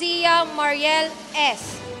Zia Mariel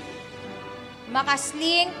S.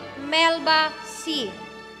 Makasling Melba C.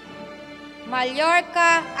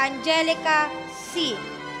 Mallorca Angelica C.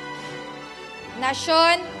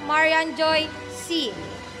 Nacion Marian Joy C.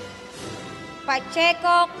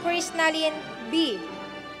 Pacheco Crisnalin B.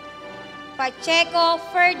 Pacheco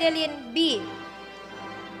Ferdelin B.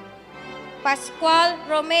 Pascual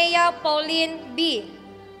Romea Pauline B.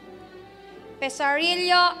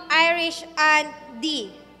 Pesarillo Irish Ann D.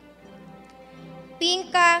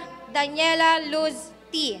 Pinka Daniela Luz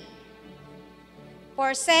T.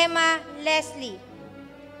 Porsema Leslie.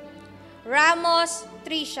 Ramos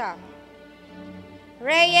Trisha.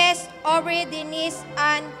 Reyes Aubrey Denise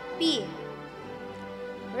Ann P.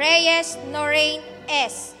 Reyes Noreen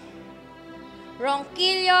S.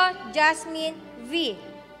 Ronquillo Jasmine V.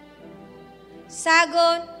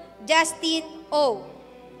 Sagon Justin O.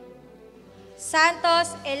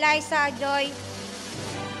 Santos Eliza Joy.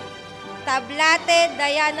 Tablate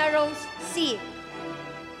Diana Rose C.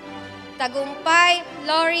 Tagumpay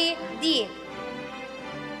Lori D.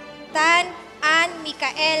 Tan Ann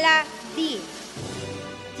Micaela D.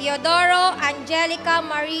 Teodoro Angelica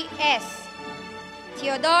Marie S.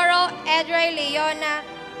 Teodoro Edre Leona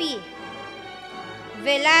P.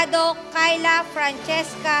 Velado Kayla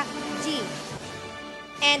Francesca G.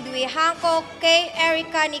 And Wihanko K.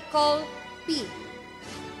 Erica Nicole P.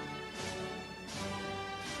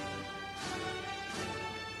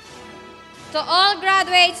 To all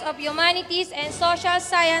graduates of Humanities and Social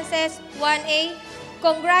Sciences 1A,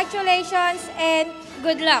 congratulations and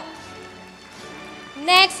good luck.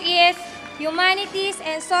 Next is Humanities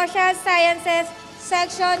and Social Sciences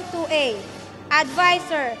Section 2A.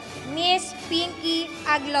 Advisor, Miss Pinky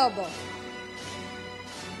Aglobo.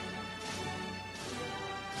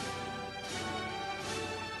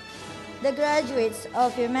 The graduates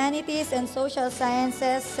of Humanities and Social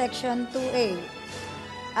Sciences Section 2A.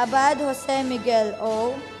 Abad Jose Miguel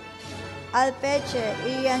O. Alpeche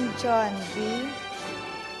Ian John B.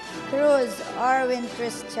 Cruz Arwin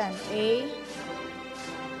Christian A.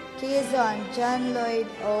 Quezon John Lloyd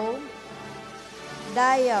O.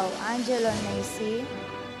 Dayaw Angelo Nacy.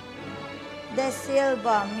 De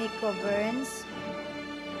Silva Miko Burns.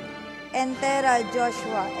 Entera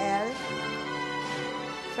Joshua L.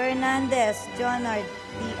 Fernandez Jonard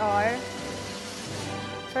D.R.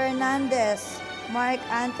 Fernandez Mark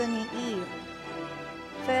Anthony E.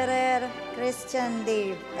 Ferrer Christian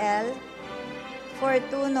Dave L.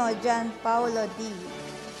 Fortuno John Paulo D.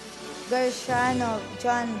 Gershano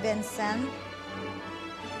John Vincent.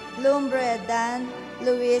 Lumbre Dan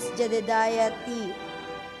Luis Jedediah T.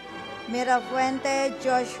 Mirafuente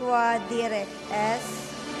Joshua Direk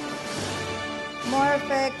S.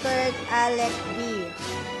 Morfe Kurt Alec B.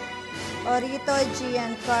 Orito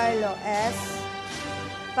Giancarlo S.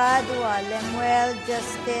 Padua Lemuel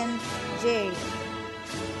Justin J.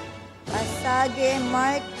 Asage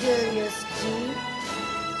Mark Julius G.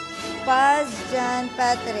 Paz John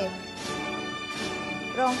Patrick.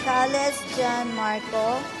 Roncales John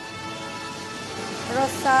Marco.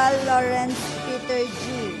 Rosal Lawrence Peter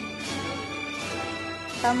G.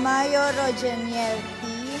 Tamayo Rogenier T.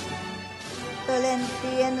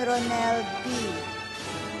 Tolentine Ronel B.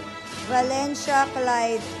 Valencia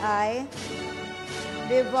Clyde I.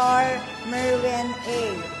 Bivar Merwin A.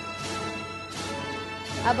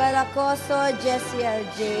 Abaracoso Jessiel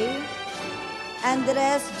J.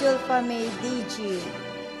 Andres Julfame DG.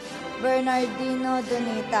 Bernardino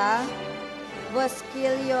Donita.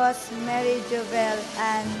 Bosquilios Mary Jovel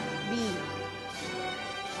Ann B.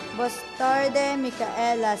 Bostarde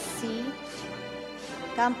Micaela C.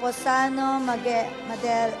 Camposano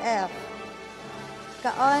Madel F.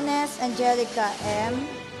 Caones Angelica M.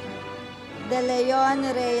 De Leon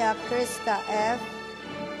Rhea Krista F.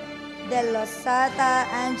 De Losata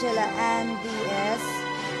Angela Ann D.S.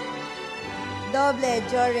 Doble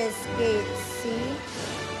Joris Kate C.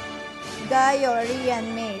 Gayo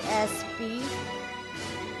Rian May S.P.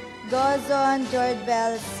 Gozon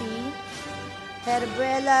Jordbel C.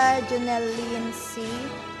 Herbrela Juneline C.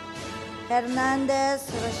 Hernandez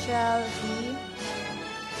Rochelle D.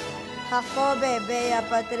 Jacobe Bea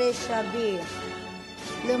Patricia B.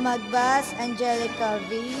 Lumagbas Angelica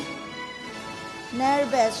V.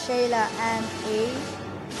 Nerves Sheila Ann A.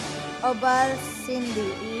 Obal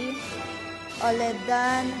Cindy E.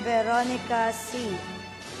 Oledan Veronica C.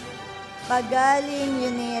 Pagaling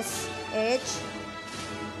Eunice H.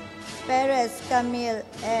 Perez Camille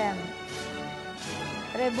M.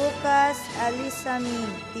 Rebucas Alisami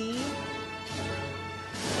T.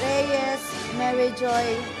 Reyes Mary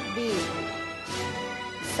Joy B.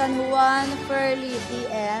 San Juan Furley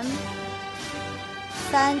DM.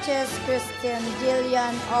 Sanchez Christian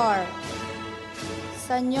Jillian R.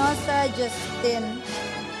 Sanyosa Justin.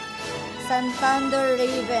 Santander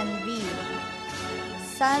Raven B.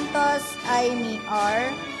 Santos Aimee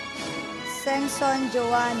R. Sengson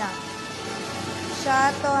Joanna.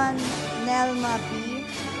 Shaton Nelma B.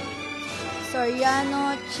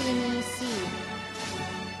 Soriano Chini C.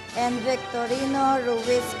 And Victorino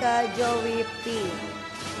Ruisca Joey P.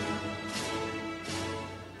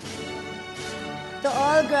 To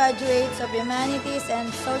all graduates of Humanities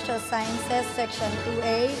and Social Sciences Section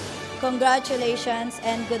 2A, congratulations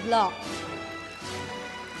and good luck.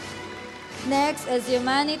 Next is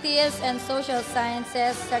Humanities and Social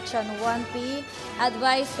Sciences Section 1P,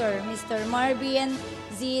 Advisor Mr. Marvin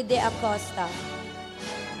Z. De Acosta.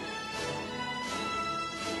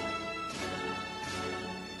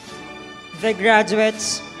 The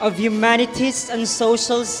graduates of Humanities and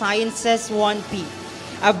Social Sciences 1P,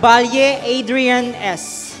 Abalye Adrian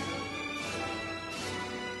S.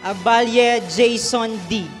 Abalye Jason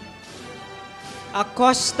D.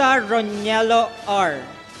 Acosta Ronielo R.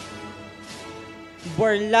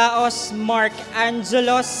 Borlaos Mark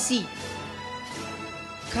Angelo C.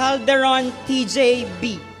 Calderon TJ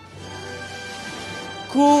B.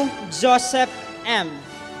 Ku Joseph M.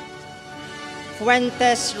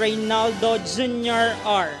 Fuentes Reynaldo Jr.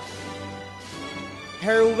 R.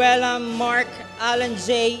 Heruela Mark Alan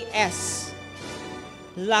J. S.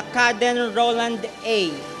 Lacaden Roland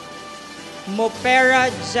A. Mopera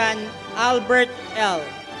Jan Albert L.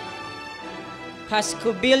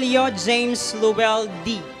 Cascubilio James Luel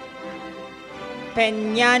D.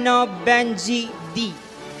 Peñano Benji D.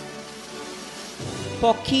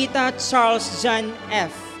 Poquita Charles John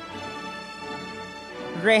F.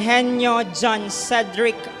 Rehenio John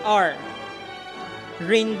Cedric R.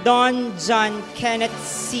 Rindon John Kenneth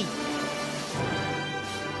C.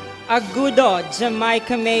 Agudo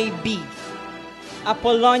Jamaica May B.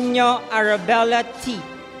 Apolonio Arabella T.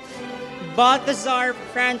 Baltazar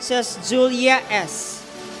Frances Julia S.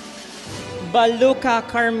 Baluka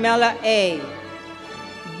Carmela A.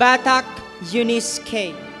 Batak Eunice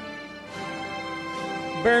K.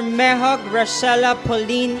 Bermejo Graciela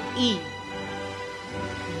Pauline E.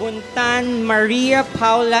 Buntan Maria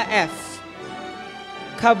Paula F.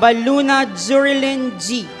 Cabaluna Jurilyn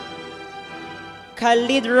G.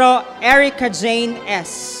 Calidro Erica Jane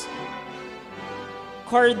S.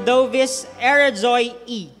 Cordovis Erajoy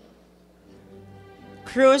E.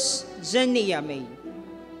 Cruz Jania May.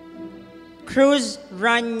 Cruz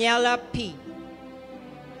Raniela P.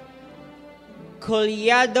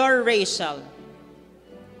 Collado Rachel.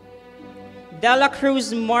 Dela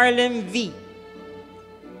Cruz Marlon V.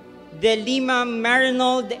 De Lima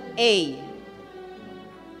Marinold A.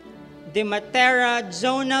 De Matera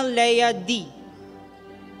Jonah Leia D.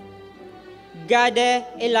 Gade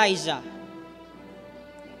Eliza.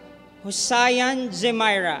 Husayan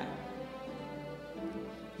Jemira.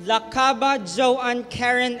 Lakaba Joanne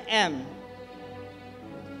Karen M.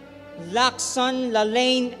 Lakson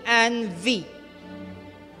Lalaine Ann V.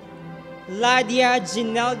 Ladia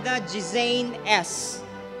Ginelda Gisane S.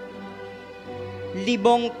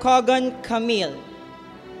 Libong Kogon Camille.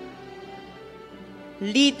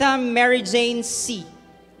 Lita Mary Jane C.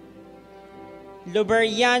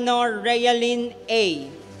 Luberiano Realin A.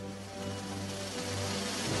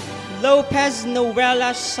 Lopez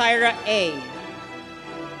Noela Shira A.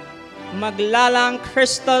 Maglalang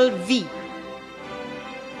Crystal V.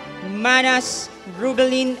 Manas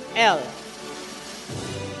Rubelin L.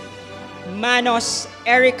 Manos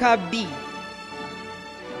Erica B.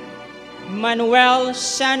 Manuel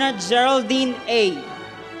Shanna Geraldine A.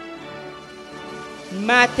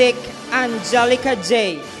 Matic Angelica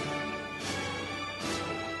J.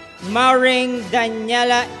 Mauring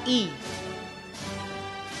Daniela E.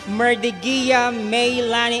 Merdigia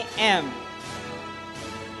Maylani M.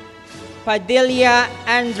 Padilla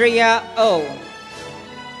Andrea O.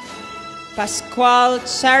 Pascual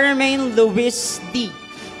Charmaine Luis D.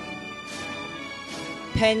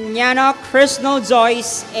 Peñano Crystal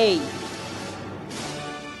Joyce A.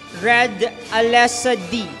 Red Alessa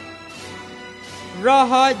D.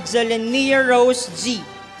 Rojo Jelenia Rose G.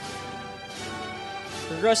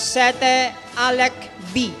 Rosette Alec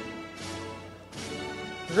B.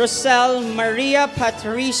 Rosel Maria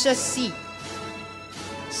Patricia C.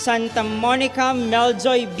 Santa Monica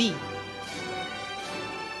Meljoy B.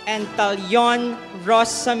 and Talyon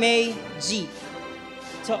Rosamay G.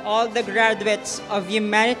 To all the graduates of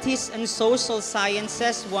Humanities and Social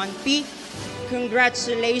Sciences 1P,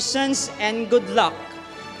 congratulations and good luck.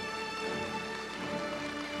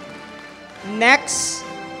 Next,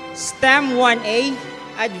 STEM 1A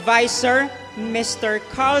Advisor, Mr.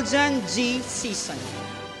 Carljan G. Season.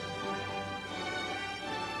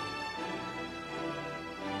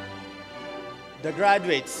 The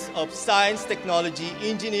graduates of Science, Technology,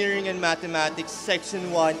 Engineering, and Mathematics Section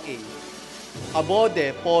 1A,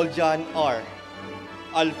 Abode Paul John R.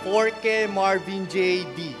 Alforque Marvin J.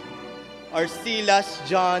 D. Arcilas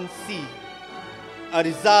John C.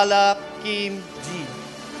 Arizala Kim G.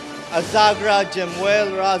 Azagra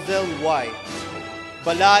Jemuel Razel Y.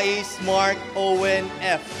 Balais Mark Owen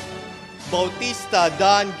F. Bautista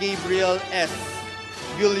Don Gabriel S.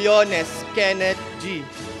 Guliones Kenneth G.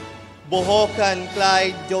 Bohocan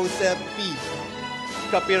Clyde Joseph P.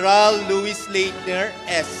 Capiral Louis Leitner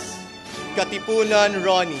S. Katipunan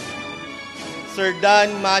Ronnie.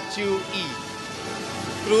 Serdan Matthew E.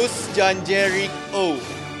 Cruz John Jeric O.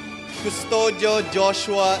 Custodio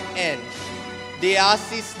Joshua N. De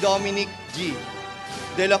Asis Dominic G.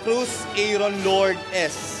 De la Cruz Aaron Lord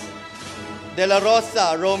S. De la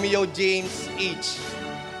Rosa Romeo James H.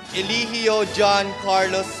 Eligio John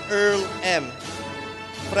Carlos Earl M.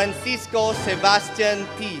 Francisco Sebastian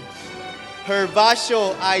T.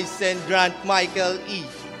 Herbacio Eisen Grant Michael E.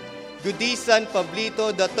 Gudisan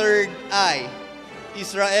Pablito III I.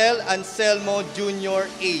 Israel Anselmo Jr.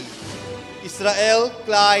 A. Israel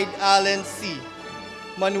Clyde Allen C.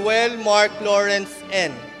 Manuel Mark Lawrence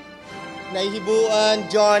N. Nahihibuan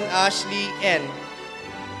John Ashley N.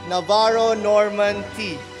 Navarro Norman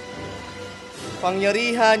T.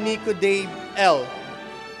 Pangyarihan Nico Dave L.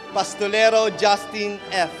 Pastolero Justin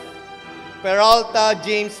F. Peralta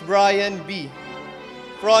James Brian B.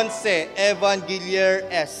 Fronce Evan Gillier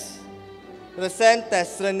S.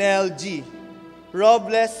 Resentes Renel G.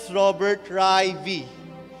 Robles Robert Rai V.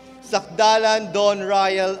 Sakdalan Don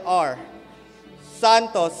Riel R.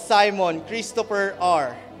 Santos Simon Christopher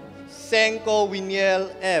R. Senko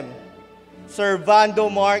Winiel M.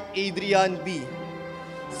 Servando Mark Adrian B.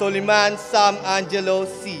 Soliman Sam Angelo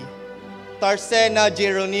C. Tarsena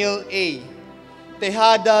Jeronil A.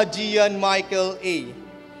 Tejada Gian Michael A.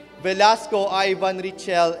 Velasco Ivan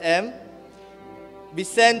Richel M.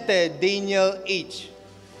 Vicente Daniel H.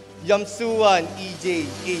 Yamsuan EJ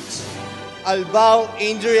H. Albao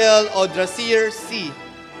Andriel Odrasir C.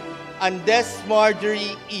 Andes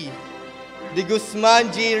Marjorie E. De Guzman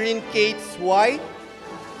Jirin Kates Y.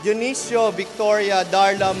 Dionisio Victoria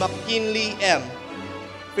Darla McKinley M.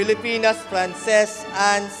 Filipinas Frances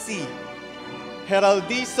Ann C.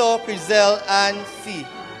 Heraldizo Crizel Ann C.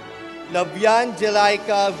 Labian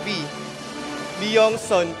Jelaica V.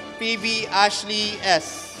 Leongson PB Ashley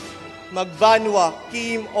S. Magbanwa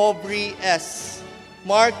Kim Aubrey S.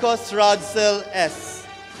 Marcos Rodsel S.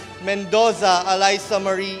 Mendoza Eliza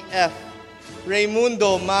Marie F.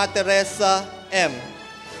 Raimundo Ma Teresa M.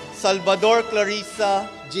 Salvador Clarissa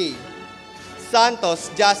J. Santos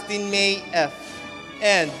Justin May F.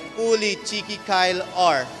 And Uli Chiki Kyle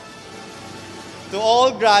R. To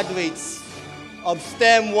all graduates of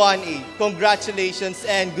STEM 1A, congratulations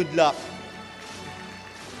and good luck.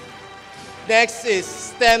 Next is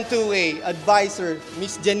STEM 2A Advisor,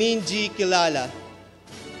 Ms. Janine G. Kilala.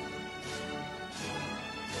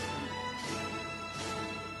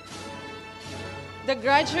 The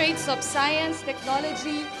graduates of Science,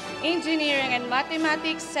 Technology, Engineering, and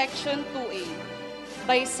Mathematics Section 2A.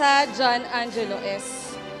 Baisa John Angelo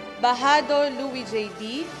S. Bahado Louis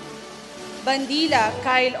J.D. Bandila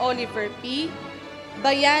Kyle Oliver P.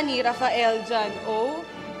 Bayani Rafael John O.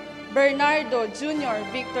 Bernardo Jr.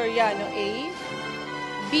 Victoriano A.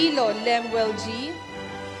 Bilo Lemuel G.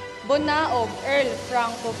 Bonaog Earl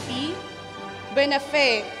Franco P.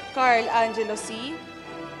 Benafe Carl Angelo C.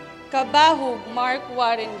 Kabahug Mark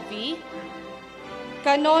Warren V.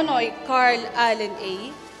 Kanonoy Carl Allen A.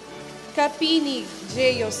 Kapinig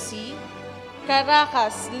J.O. C.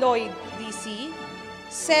 Caracas Lloyd D.C.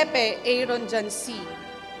 Sepe Aaron John C.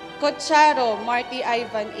 Cocharo Marty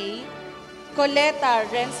Ivan A. Coleta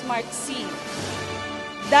Rensmark C.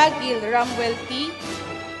 Dagil Ramwell P.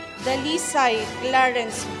 Dalisay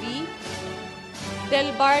Clarence V.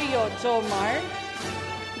 Del Barrio Jomar.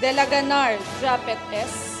 Delaganar Japet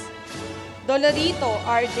S. Dolorito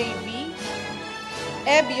RJV.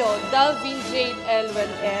 Ebio Dalvin Jade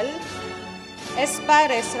Elwell L.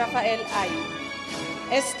 Espares Rafael I.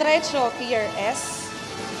 Estrecho Pierre S.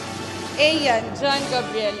 Ayan John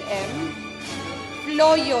Gabriel M.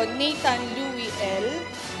 Floyo Nathan Louis L.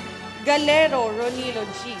 Galero Ronilo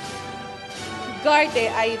G. Garde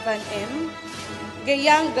Ivan M.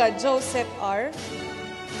 Gayanga Joseph R.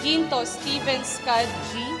 Ginto Steven Scott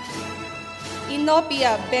G.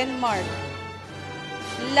 Inopia Ben Mark.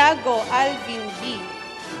 Lago Alvin B.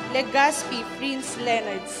 Legazpi Prince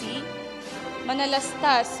Leonard C.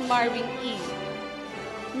 Manalastas Marvin E.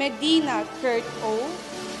 Medina Kurt O.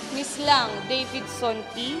 Mislang Davidson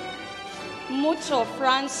P. Mucho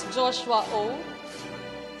Franz Joshua O.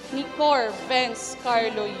 Nicor Vance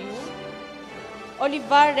Carlo U.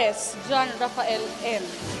 Olivares John Rafael M.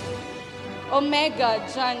 Omega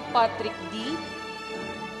John Patrick D.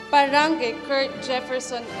 Parange Kurt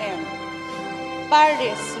Jefferson M.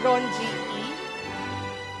 Paris Ron G. E.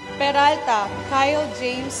 Peralta Kyle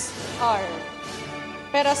James R.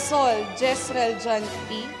 Perasol Jezreel John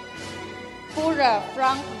P. Pura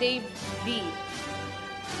Frank Dave B.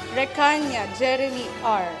 Recanya Jeremy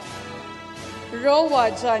R.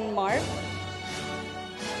 Roa John Mark.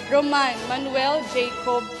 Roman Manuel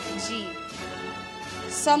Jacob G.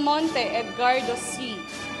 Samonte Edgardo C.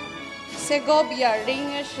 Segovia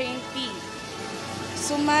Rainier Shane P.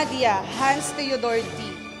 Sumadia Hans Theodore D.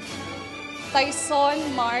 Tyson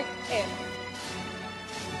Mark F.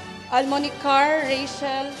 Almonicar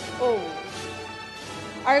Rachel O.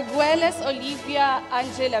 Arguelles Olivia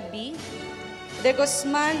Angela B. De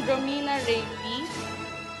Guzman Romina Ray P.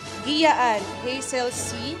 Giaan Hazel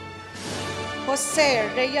C. Jose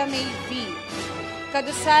Rhea May V.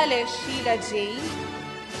 Cadusales Sheila J.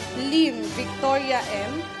 Lim Victoria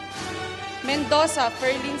M. Mendoza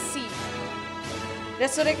Ferlin C.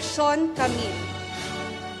 Resurrection Camille,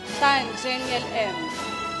 Tan Jeniel M,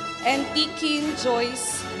 and Tikin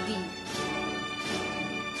Joyce D.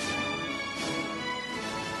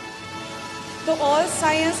 To all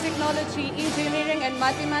Science, Technology, Engineering, and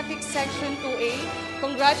Mathematics Section 2A,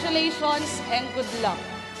 congratulations and good luck.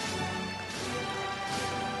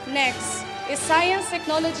 Next is Science,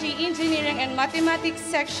 Technology, Engineering, and Mathematics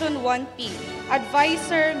Section 1P,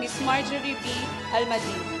 Advisor Ms. Marjorie B.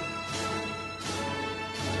 Almadin.